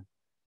there.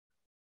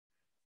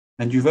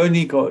 And you've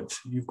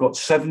got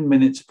 7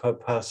 minutes per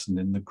person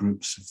in the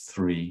groups of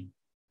 3.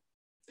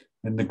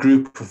 In the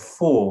group of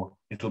 4,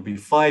 it'll be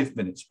 5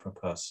 minutes per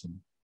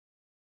person.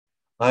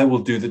 I will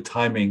do the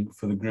timing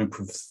for the group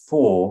of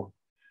 4,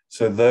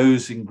 so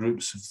those in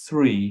groups of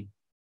 3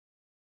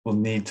 will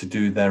need to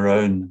do their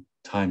own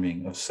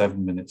timing of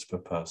 7 minutes per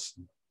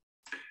person.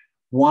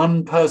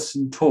 One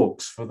person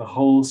talks for the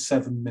whole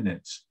 7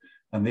 minutes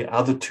and the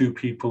other 2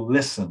 people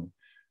listen.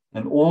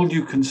 And all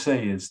you can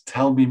say is,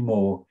 tell me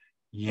more.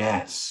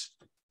 Yes,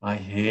 I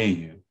hear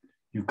you.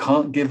 You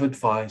can't give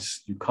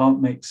advice. You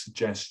can't make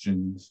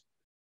suggestions.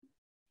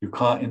 You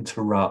can't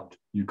interrupt.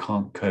 You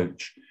can't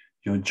coach.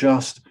 You're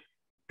just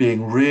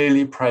being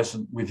really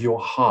present with your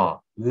heart,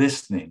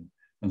 listening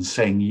and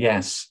saying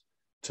yes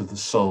to the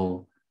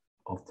soul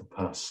of the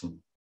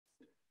person.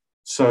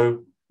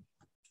 So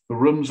the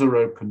rooms are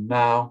open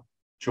now.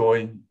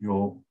 Join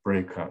your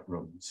breakout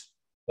rooms.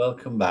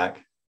 Welcome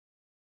back.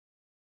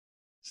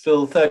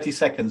 Still 30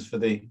 seconds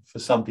for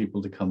some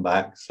people to come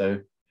back, so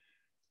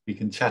we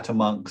can chat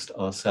amongst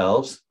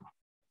ourselves.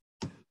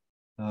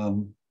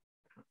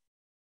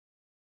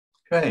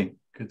 Great,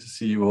 good to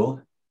see you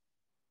all.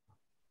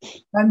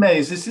 And May,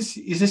 is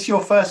this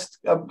your first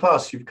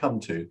class you've come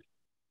to?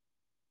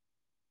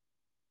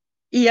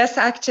 Yes,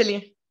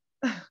 actually.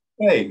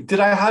 Hey, did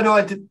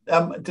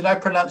I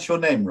pronounce your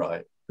name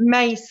right?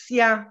 Mace,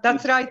 yeah,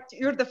 that's right.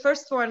 You're the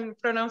first one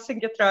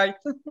pronouncing it right.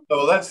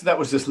 Oh, that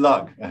was just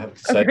luck, I have to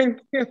say.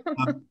 Thank you.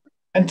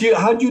 And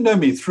how do you know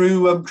me?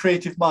 Through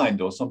Creative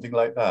Mind or something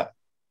like that?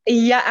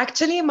 Yeah,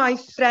 actually, my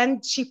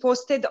friend, she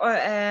posted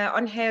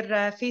on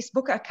her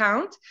Facebook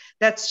account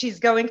that she's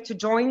going to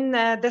join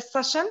this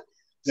session.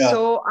 Yeah.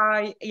 So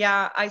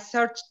I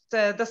searched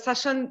the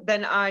session,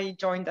 then I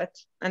joined it,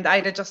 and I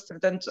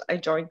registered and I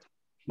joined.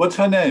 What's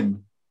her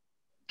name?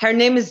 Her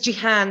name is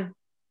Jihan.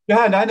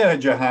 Jihan, I know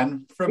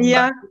Jihan from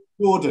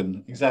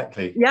Jordan,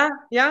 exactly.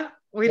 Yeah.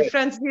 We're great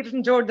friends here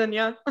in Jordan,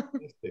 yeah.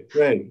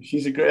 Great.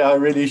 She's a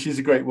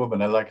great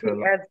woman. I like her a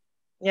lot.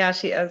 Yeah,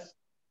 she is.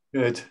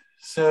 Good.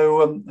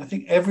 So I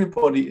think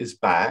everybody is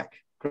back.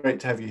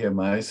 Great to have you here,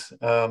 Mais.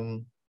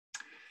 I'm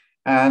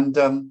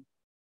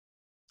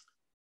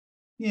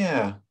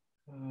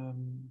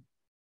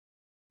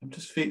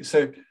just feeling,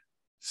 so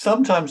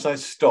sometimes I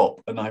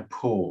stop and I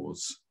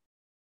pause.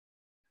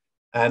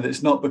 And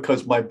it's not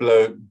because my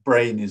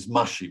brain is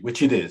mushy,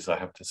 which it is, I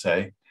have to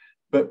say,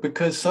 but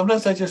because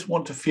sometimes I just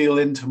want to feel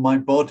into my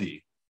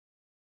body.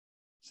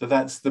 So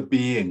that's the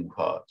being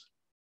part.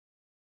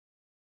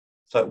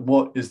 It's like,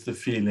 what is the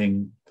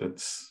feeling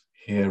that's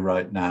here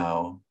right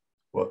now?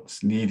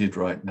 What's needed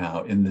right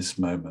now in this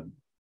moment?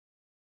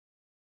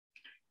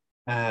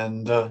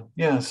 And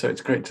so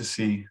it's great to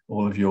see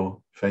all of your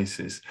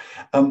faces.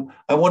 I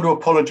want to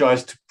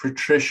apologize to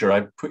Patricia.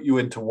 I put you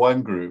into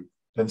one group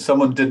then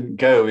someone didn't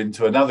go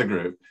into another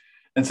group.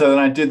 And so then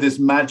I did this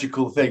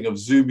magical thing of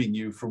zooming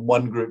you from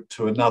one group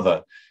to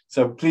another.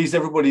 So please,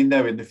 everybody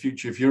know in the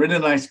future, if you're in a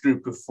nice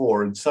group of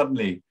 4 and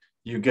suddenly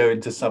you go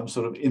into some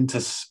sort of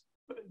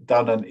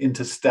down an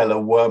interstellar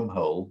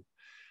wormhole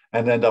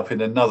and end up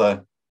in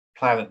another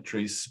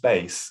planetary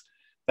space,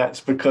 that's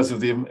because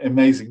of the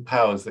amazing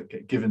powers that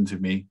get given to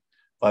me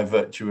by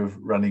virtue of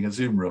running a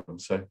Zoom room.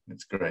 So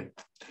it's great.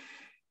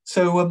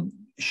 So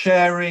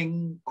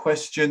sharing,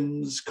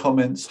 questions,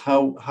 comments,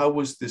 how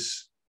was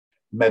this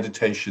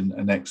meditation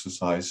and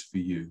exercise for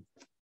you?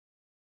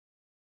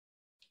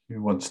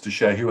 Who wants to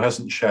share? Who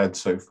hasn't shared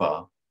so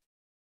far?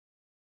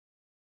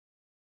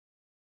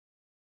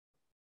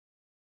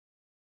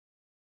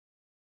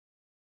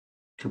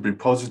 Could be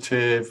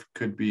positive,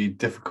 could be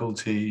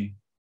difficulty,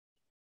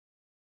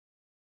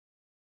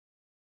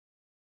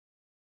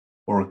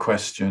 or a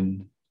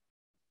question.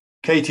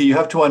 Katie, you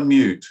have to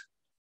unmute.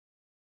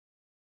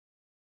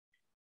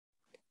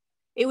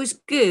 It was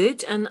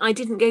good, and I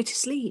didn't go to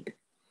sleep.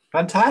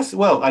 Fantastic.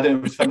 Well, I don't know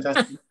if it's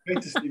fantastic. Go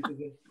to sleep.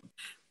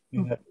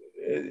 You know,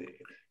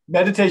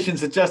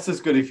 meditations are just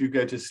as good if you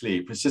go to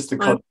sleep. It's just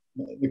the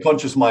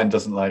conscious mind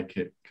doesn't like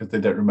it because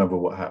they don't remember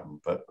what happened.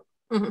 But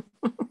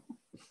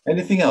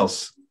anything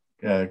else,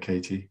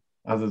 Katie,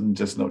 other than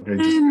just not going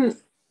to sleep?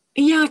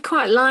 Yeah, I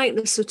quite like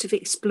the sort of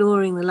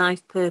exploring the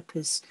life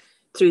purpose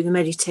through the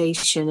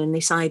meditation, and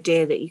this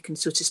idea that you can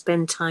sort of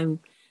spend time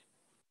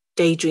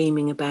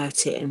daydreaming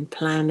about it and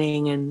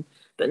planning,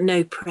 but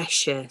no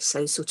pressure.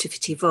 So sort of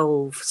it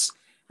evolves,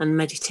 and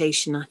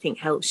meditation, I think,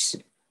 helps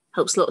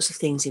lots of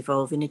things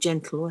evolve in a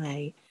gentle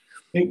way.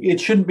 It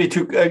shouldn't be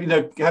too,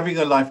 having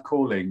a life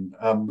calling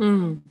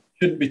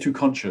shouldn't be too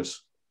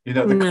conscious.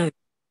 No.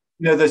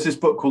 There's this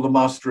book called The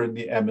Master and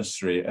the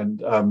Emissary, and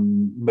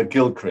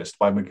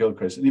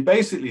McGilchrist, and he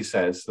basically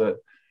says that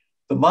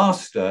the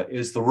master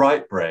is the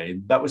right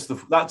brain. That's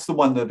the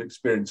one that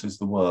experiences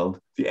the world.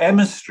 The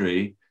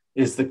emissary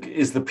is the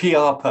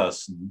PR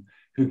person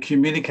who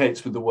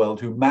communicates with the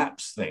world, who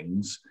maps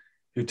things,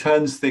 who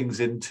turns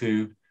things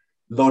into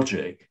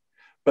logic.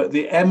 But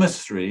the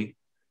emissary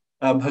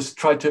has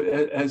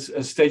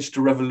staged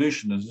a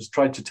revolution and has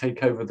tried to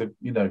take over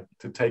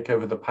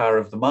the power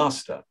of the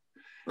master.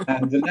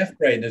 And the left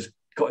brain has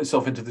got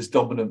itself into this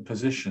dominant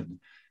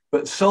position.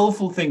 But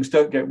soulful things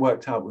don't get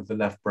worked out with the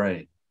left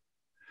brain.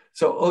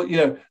 So,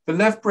 the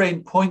left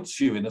brain points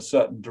you in a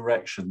certain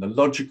direction. The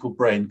logical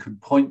brain can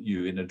point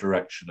you in a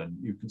direction and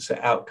you can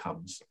set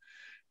outcomes.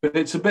 But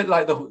it's a bit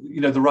like the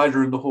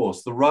rider and the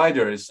horse. The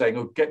rider is saying,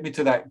 oh, get me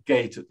to that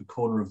gate at the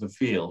corner of the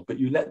field. But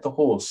you let the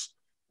horse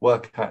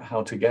work out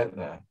how to get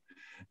there.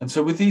 And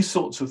so with these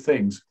sorts of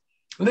things,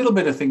 a little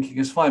bit of thinking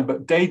is fine,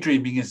 but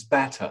daydreaming is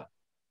better.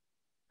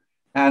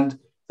 And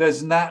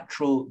there's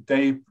natural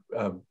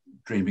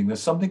daydreaming. There's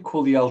something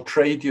called the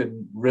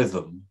ultradian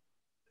rhythm.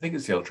 I think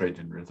it's the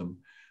ultradian rhythm,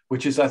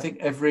 which is, I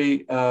think,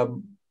 every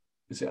hour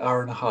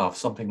and a half,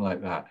 something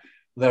like that.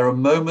 There are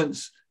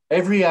moments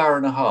every hour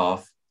and a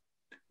half.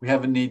 We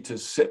have a need to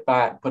sit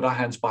back, put our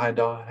hands behind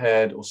our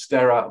head, or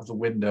stare out of the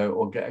window,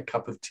 or get a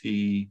cup of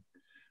tea,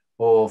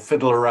 or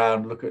fiddle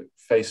around, look at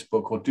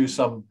Facebook, or do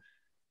some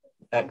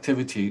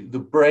activity. The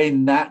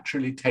brain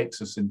naturally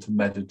takes us into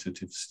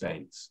meditative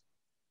states.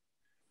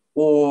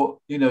 Or,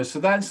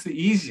 so that's the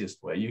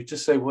easiest way. You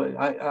just say, well,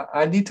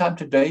 I need time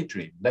to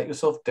daydream. Let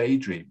yourself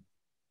daydream.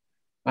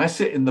 I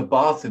sit in the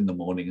bath in the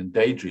morning and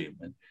daydream.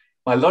 And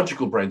my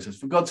logical brain says,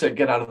 for God's sake,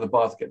 get out of the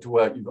bath, get to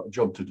work. You've got a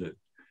job to do.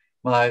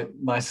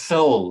 My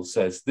soul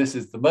says, this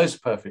is the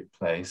most perfect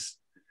place.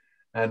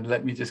 And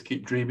let me just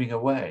keep dreaming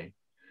away.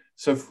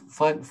 So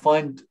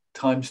find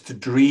times to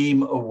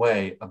dream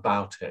away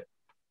about it.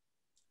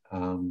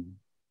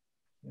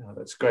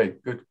 That's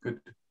great. Good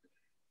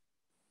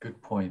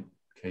point,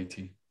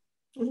 Katie.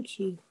 Thank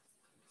you.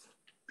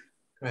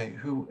 Great.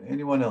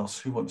 Anyone else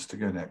who wants to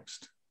go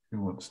next?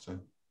 Who wants to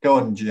go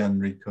on,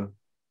 Gianrico?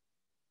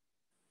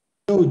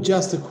 Oh,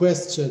 just a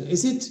question.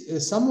 Is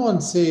it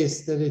someone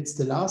says that it's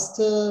the last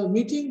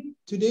meeting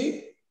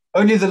today?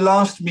 Only the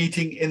last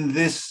meeting in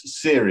this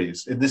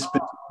series, in this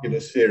particular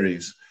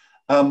series.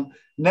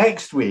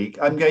 Next week,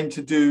 I'm going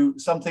to do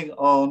something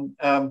on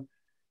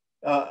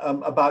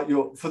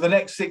about for the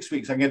next 6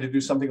 weeks, I'm going to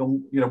do something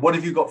on, what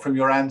have you got from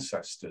your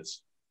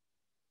ancestors?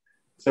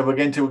 So we're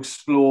going to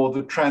explore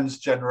the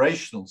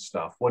transgenerational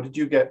stuff. What did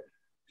you get?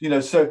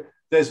 So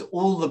there's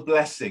all the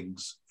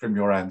blessings from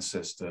your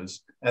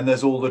ancestors and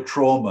there's all the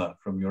trauma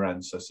from your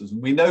ancestors.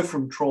 And we know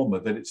from trauma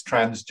that it's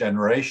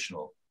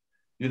transgenerational.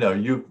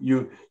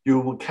 You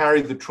will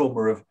carry the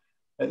trauma of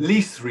at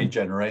least 3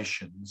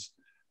 generations.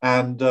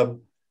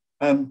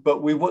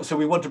 But we want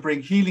to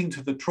bring healing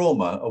to the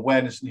trauma,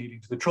 awareness and healing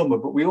to the trauma,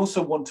 but we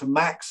also want to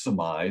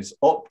optimize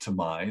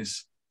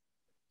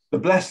the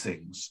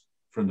blessings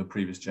from the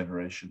previous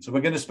generation. So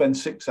we're going to spend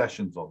 6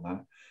 sessions on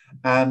that.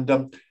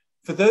 And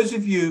for those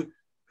of you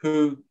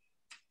who,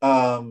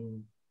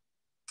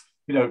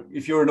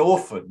 if you're an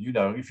orphan,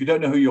 if you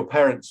don't know who your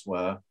parents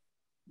were,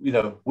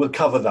 we'll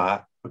cover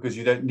that because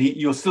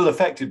you're still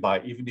affected by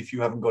it, even if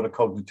you haven't got a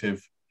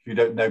cognitive if you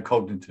don't know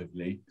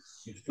cognitively,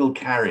 you still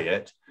carry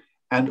it.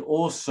 And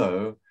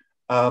also,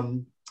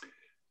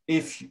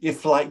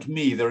 if like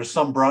me, there are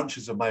some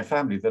branches of my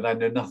family that I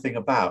know nothing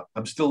about,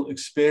 I'm still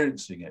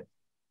experiencing it.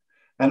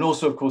 And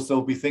also, of course,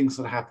 there'll be things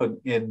that happen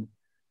in,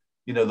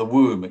 the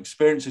womb,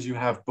 experiences you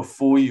have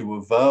before you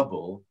were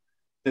verbal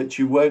that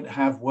you won't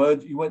have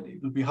words,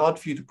 it'll be hard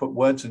for you to put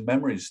words and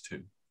memories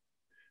to.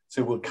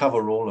 So we'll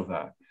cover all of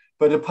that.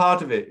 But a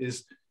part of it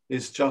is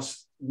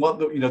just what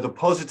the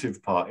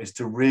positive part is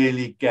to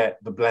really get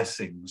the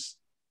blessings,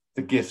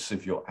 the gifts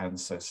of your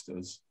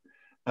ancestors.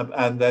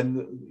 And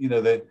then,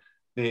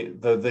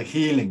 the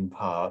healing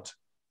part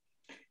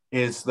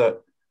is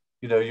that,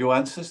 your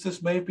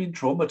ancestors may have been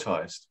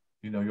traumatized.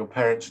 Your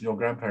parents and your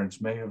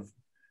grandparents may have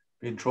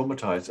been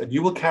traumatized, and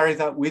you will carry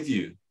that with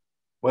you.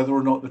 Whether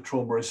or not the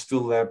trauma is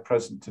still there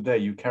present today,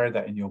 you carry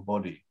that in your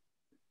body.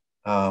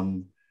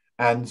 And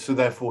so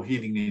therefore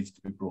healing needs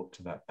to be brought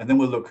to that. And then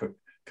we'll look at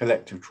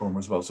collective trauma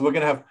as well. So we're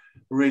going to have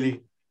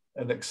really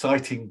an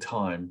exciting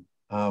time.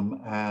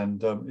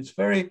 It's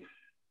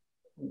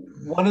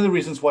one of the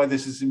reasons why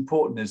this is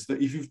important is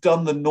that if you've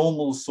done the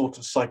normal sort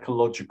of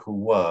psychological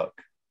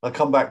work, I'll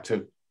come back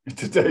to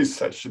today's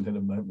session in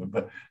a moment,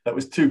 but that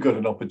was too good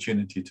an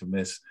opportunity to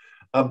miss.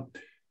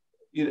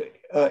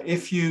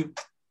 If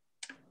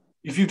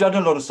you've done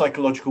a lot of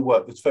psychological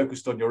work that's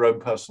focused on your own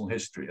personal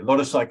history, a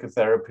lot of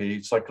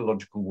psychotherapy,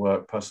 psychological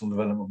work, personal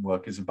development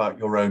work is about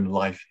your own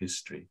life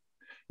history.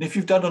 And if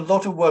you've done a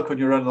lot of work on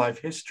your own life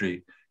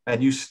history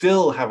and you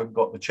still haven't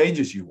got the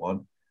changes you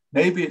want,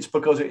 maybe it's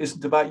because it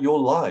isn't about your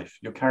life.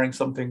 You're carrying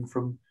something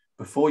from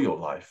before your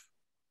life,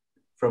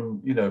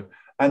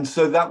 and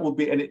so that will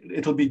be, and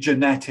it'll be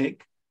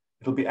genetic.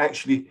 It'll be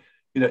actually,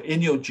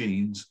 in your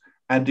genes,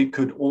 and it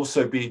could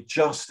also be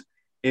just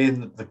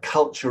in the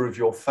culture of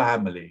your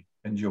family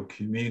and your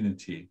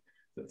community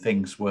that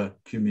things were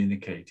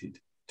communicated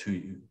to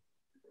you.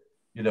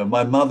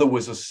 My mother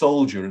was a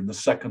soldier in the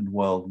Second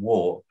World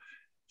War.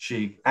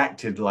 She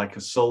acted like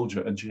a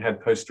soldier and she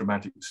had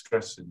post-traumatic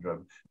stress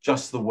syndrome.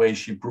 Just the way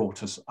she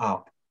brought us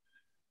up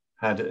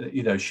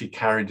she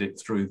carried it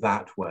through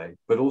that way.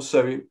 But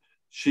also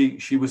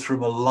she was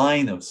from a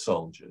line of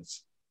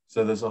soldiers.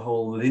 So there's a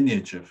whole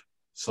lineage of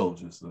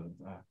soldiers that are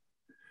there.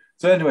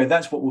 So anyway,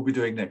 that's what we'll be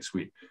doing next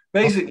week.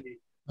 Basically,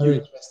 very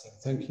interesting.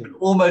 Thank you.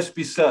 Almost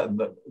be certain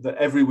that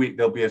every week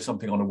there'll be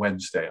something on a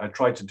Wednesday. I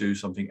try to do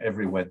something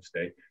every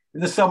Wednesday.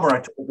 In the summer, I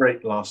took a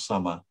break last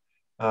summer.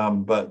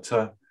 And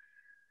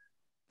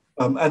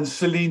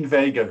Celine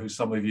Vega, who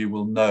some of you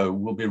will know,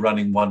 will be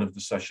running one of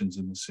the sessions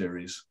in the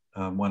series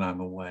when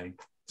I'm away.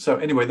 So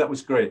anyway, that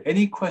was great.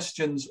 Any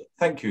questions?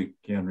 Thank you,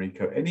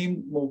 Enrico. Any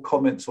more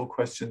comments or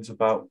questions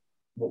about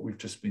what we've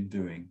just been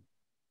doing?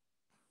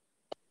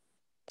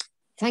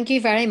 Thank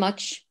you very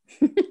much.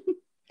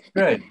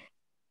 Great.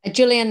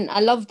 Julian,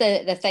 I love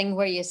the thing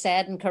where you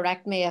said, and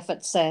correct me if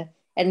it's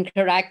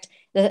incorrect,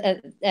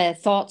 the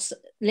thoughts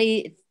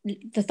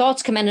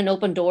come in an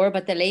open door,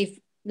 but they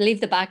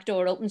leave the back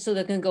door open so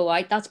they can go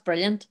out. That's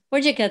brilliant.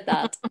 Where'd you get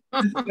that?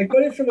 I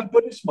got it from a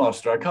Buddhist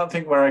master. I can't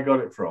think where I got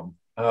it from.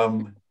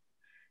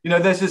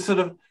 There's this sort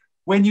of,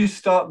 when you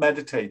start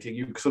meditating,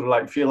 you sort of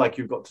like feel like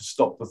you've got to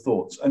stop the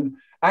thoughts, and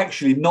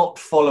actually not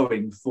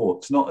following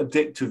thoughts, not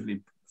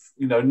addictively,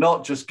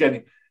 not just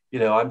getting,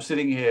 I'm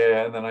sitting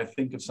here and then I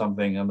think of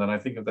something and then I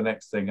think of the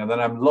next thing and then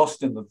I'm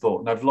lost in the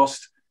thought and I've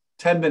lost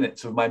 10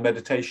 minutes of my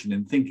meditation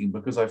in thinking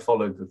because I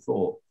followed the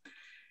thought.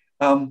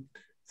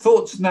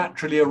 Thoughts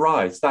naturally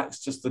arise.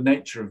 That's just the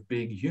nature of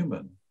being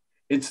human.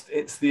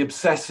 It's the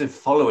obsessive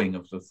following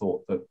of the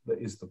thought that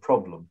is the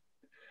problem.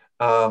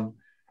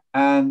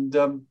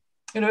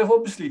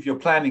 Obviously, if you're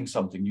planning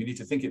something, you need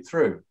to think it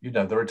through.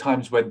 There are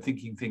times when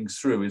thinking things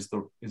through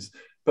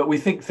but we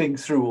think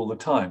things through all the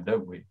time,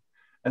 don't we?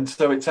 And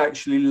so it's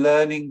actually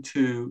learning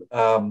to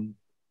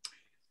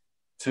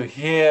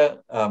hear,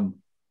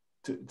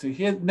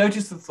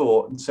 notice the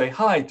thought and say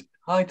hi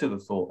to the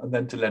thought, and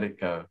then to let it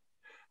go.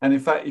 And in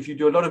fact, if you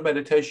do a lot of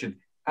meditation,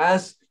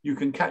 as you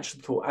can catch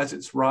the thought as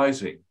it's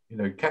rising,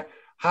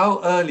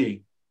 how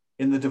early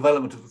in the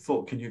development of the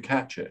thought can you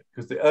catch it?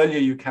 Because the earlier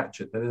you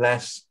catch it, the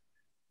less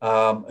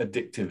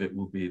addictive it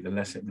will be, the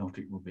less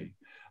hypnotic it will be.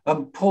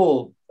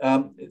 Paul,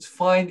 it's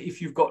fine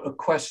if you've got a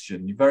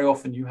question. Very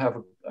often you have.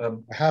 I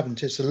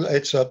haven't.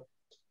 It's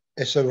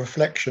a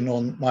reflection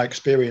on my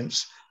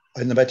experience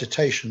in the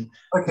meditation.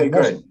 Okay,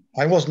 great.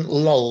 I wasn't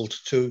lulled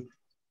to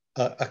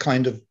a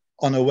kind of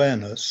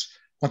unawareness.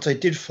 What I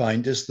did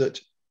find is that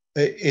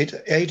it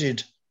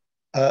aided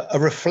a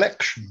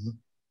reflection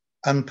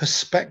and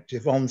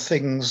perspective on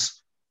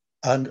things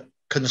and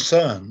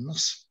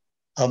concerns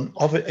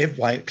of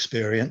my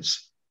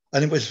experience,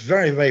 and it was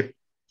very, very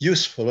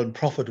useful and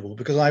profitable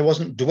because I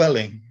wasn't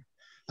dwelling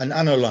and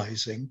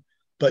analyzing,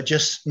 but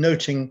just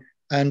noting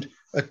and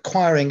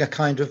acquiring a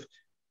kind of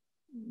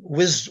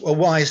a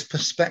wise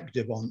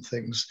perspective on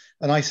things.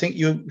 And I think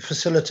you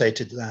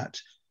facilitated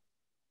that.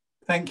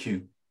 Thank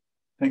you.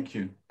 Thank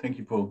you. Thank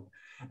you, Paul.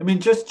 I mean,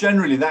 just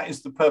generally, that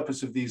is the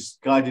purpose of these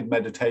guided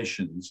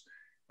meditations.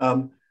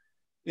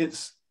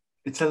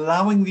 it's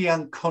allowing the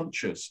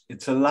unconscious,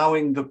 it's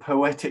allowing the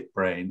poetic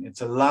brain,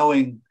 it's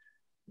allowing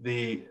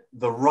the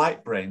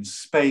right brain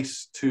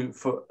space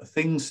for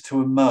things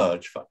to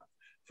emerge, for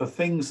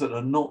things that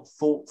are not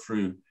thought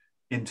through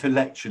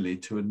intellectually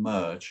to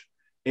emerge.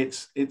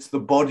 It's the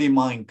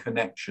body-mind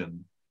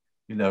connection,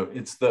 you know,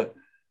 it's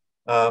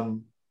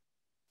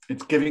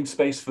giving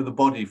space for the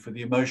body, for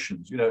the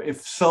emotions. You know,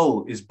 if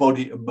soul is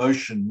body,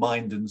 emotion,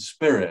 mind, and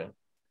spirit,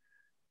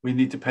 we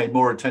need to pay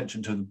more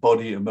attention to the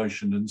body,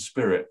 emotion, and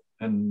spirit,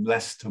 and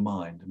less to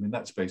mind. I mean,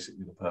 that's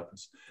basically the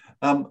purpose.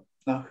 Now,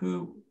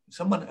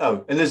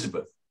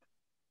 Elizabeth,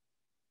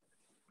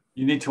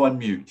 you need to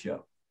unmute, yeah.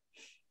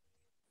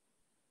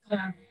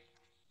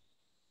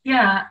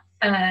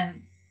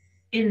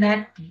 In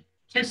that,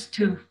 just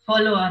to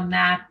follow on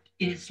that,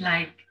 is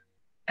like,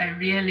 I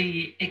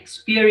really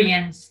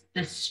experienced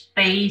the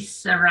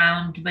space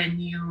around when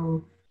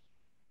you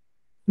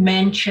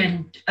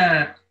mentioned,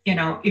 you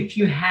know, if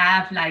you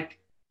have like,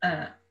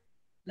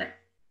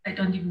 I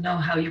don't even know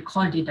how you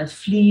called it, a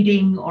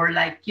fleeting, or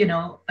like, you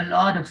know, a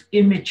lot of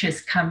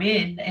images come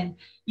in, and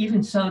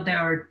even so there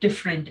are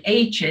different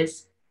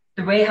ages,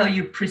 the way how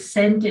you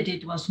presented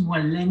it was more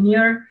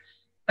linear,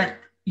 but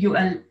you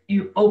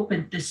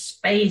opened the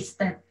space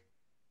that,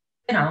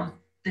 you know,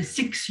 the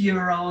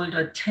 6-year-old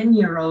or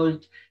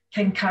 10-year-old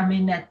can come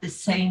in at the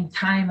same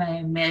time, I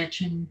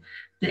imagine,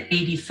 the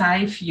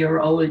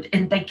 85-year-old,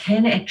 and they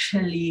can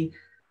actually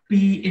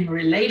be in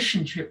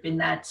relationship in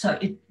that. So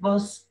it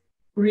was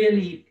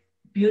really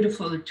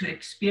beautiful to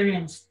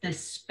experience the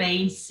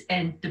space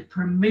and the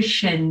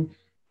permission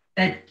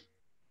that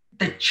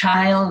the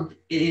child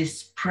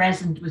is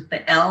present with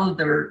the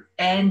elder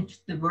and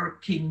the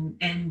working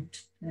and.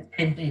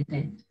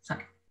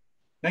 Sorry.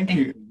 Thank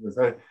you.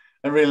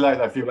 I really like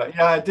that feedback.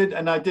 Yeah,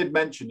 I did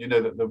mention, you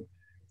know, that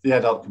the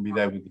adult can be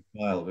there with the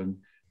child,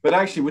 but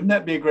actually, wouldn't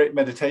that be a great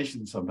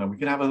meditation sometime? We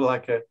can have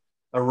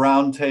a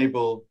round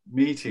table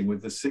meeting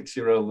with the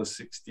 6-year-old, the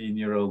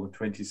 16-year-old, the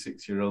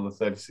 26-year-old,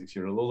 the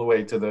 36-year-old, all the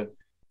way to the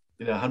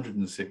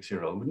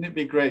 106-year-old. Wouldn't it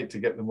be great to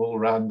get them all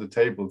around the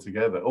table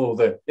together,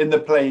 or in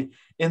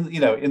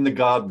the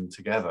garden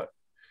together?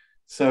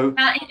 So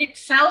it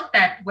felt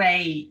that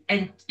way,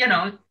 and you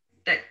know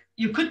that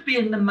you could be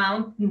in the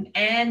mountain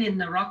and in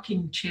the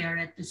rocking chair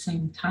at the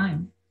same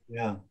time.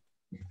 Yeah,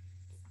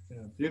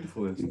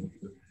 beautiful, isn't it?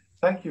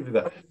 Thank you for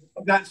that.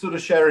 That sort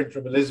of sharing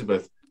from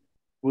Elizabeth.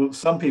 Well,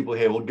 some people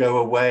here will go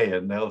away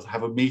and they'll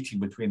have a meeting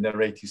between their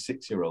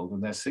 86-year-old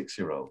and their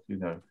 6-year-old, you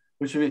know,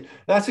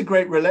 that's a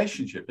great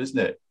relationship, isn't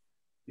it?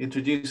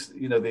 Introduce,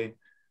 you know,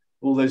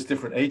 all those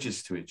different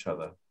ages to each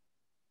other.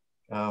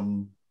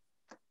 You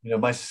know,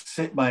 my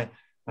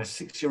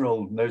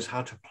 6-year-old knows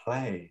how to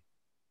play,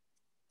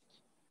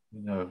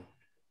 you know.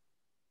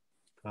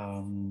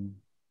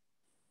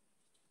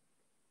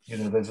 You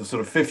know, there's a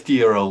sort of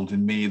 50-year-old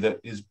in me that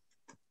is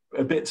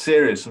a bit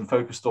serious and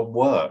focused on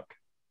work,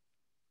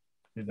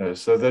 you know,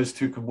 so those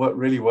two can work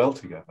really well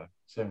together.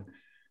 So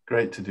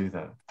great to do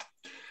that.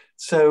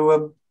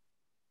 So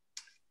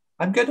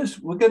we're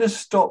going to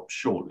stop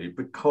shortly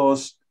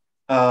because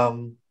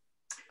I'm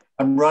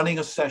running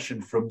a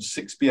session from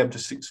 6 p.m. to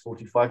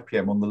 6:45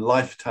 p.m. on the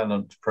Life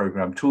Talent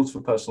program, Tools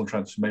for Personal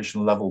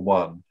Transformation Level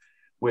 1,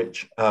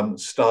 which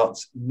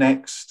starts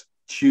next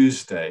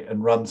Tuesday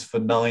and runs for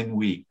 9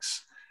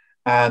 weeks.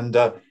 And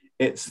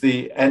it's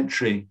the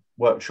entry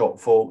workshop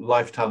for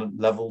Life Talent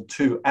Level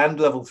 2 and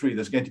Level 3.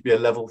 There's going to be a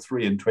Level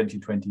 3 in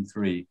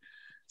 2023.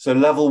 So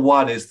Level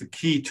 1 is the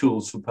key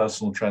tools for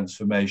personal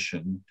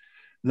transformation.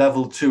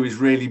 Level 2 is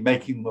really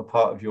making them a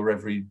part of your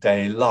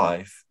everyday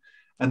life.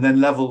 And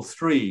then Level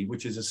 3,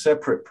 which is a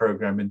separate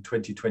program in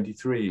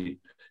 2023,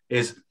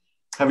 is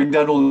having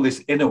done all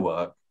this inner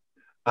work,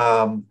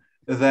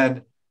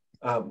 then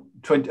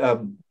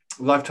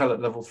Life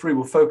Talent Level 3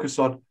 will focus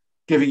on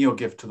giving your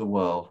gift to the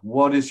world.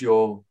 What is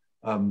your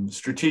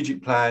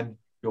strategic plan,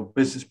 your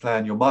business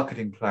plan, your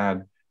marketing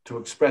plan to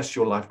express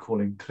your life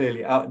calling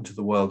clearly out into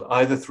the world,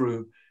 either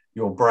through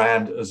your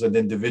brand as an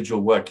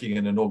individual working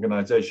in an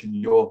organization,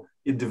 your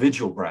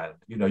individual brand,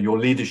 you know, your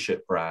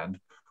leadership brand,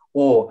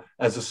 or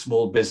as a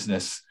small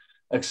business,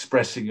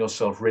 expressing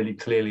yourself really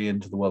clearly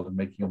into the world and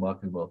making your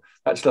mark in the world.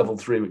 That's Level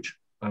 3, which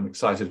I'm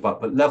excited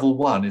about. But Level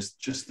 1 is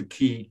just the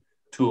key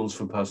tools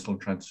for personal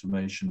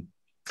transformation.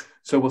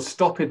 So we'll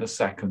stop in a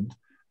second,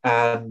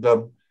 and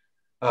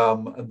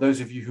those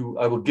of you who,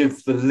 I will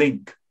give the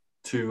link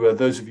to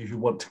those of you who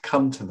want to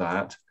come to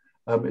that.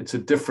 It's a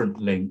different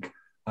link,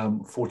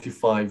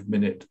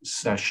 45-minute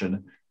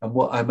session. And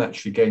what I'm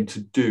actually going to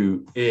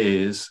do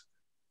is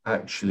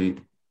actually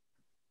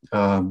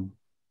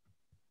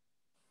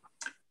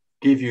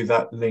give you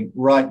that link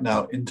right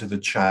now into the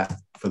chat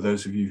for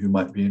those of you who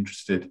might be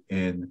interested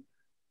in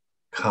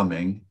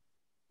coming.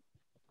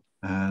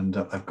 And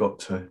I've got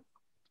to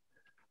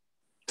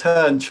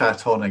turn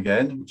chat on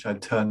again, which I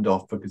turned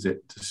off because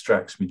it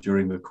distracts me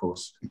during the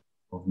course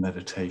of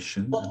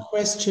meditation. What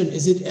question?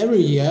 Is it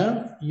every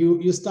year?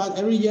 You start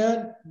every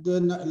year the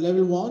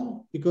level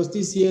 1? Because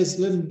this year is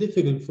a little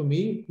difficult for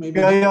me. Maybe.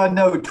 Yeah,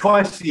 no,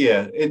 twice a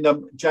year,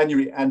 in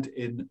January and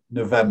in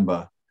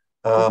November.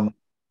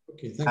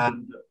 Okay,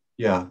 thank you.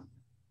 Yeah.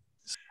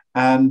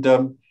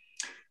 And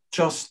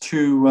just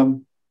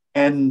to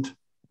end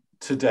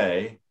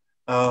today,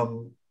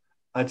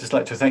 I'd just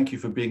like to thank you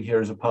for being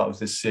here as a part of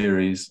this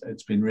series.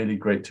 It's been really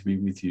great to be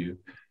with you.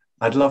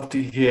 I'd love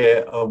to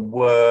hear a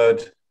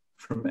word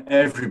from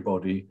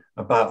everybody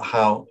about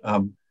how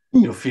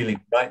you're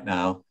feeling right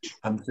now.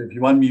 So if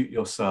you unmute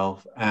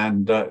yourself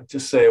and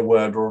just say a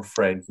word or a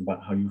phrase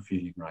about how you're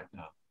feeling right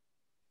now.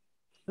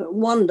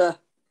 Wonder.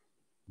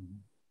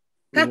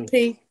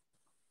 Happy.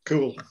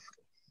 Cool.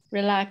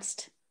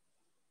 Relaxed.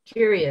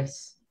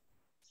 Curious.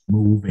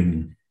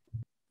 Moving.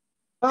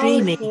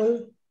 Dreamy.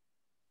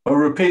 Oh,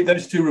 repeat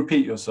those two.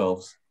 Repeat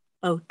yourselves.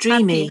 Oh,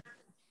 dreamy. Happy.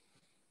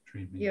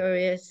 Dreamy.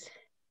 Curious.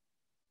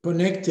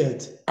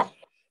 Connected.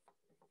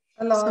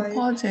 Alive.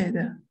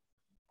 Supported.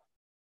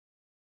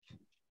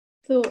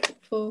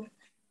 Thoughtful.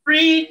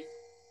 Free.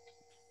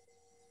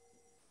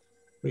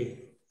 Free.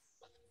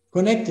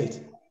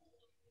 Connected.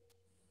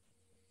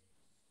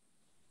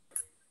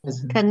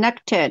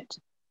 Connected.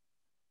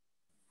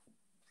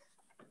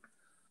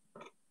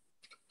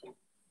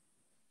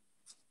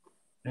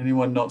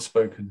 Anyone not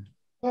spoken?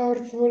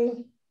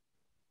 Powerful.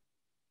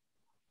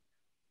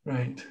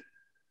 Right.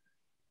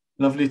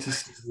 Lovely to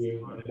see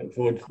you. I look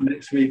forward to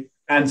next week,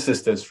 and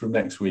sisters from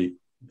next week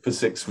for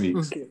 6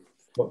 weeks.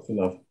 Lots of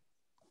love.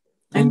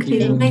 Thank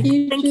you. Thank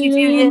you,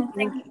 Julian.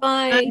 Thank you.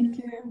 Bye. Thank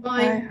you.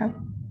 Bye. Bye.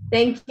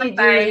 Thank you,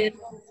 Bye. Julian.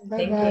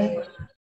 Thank you.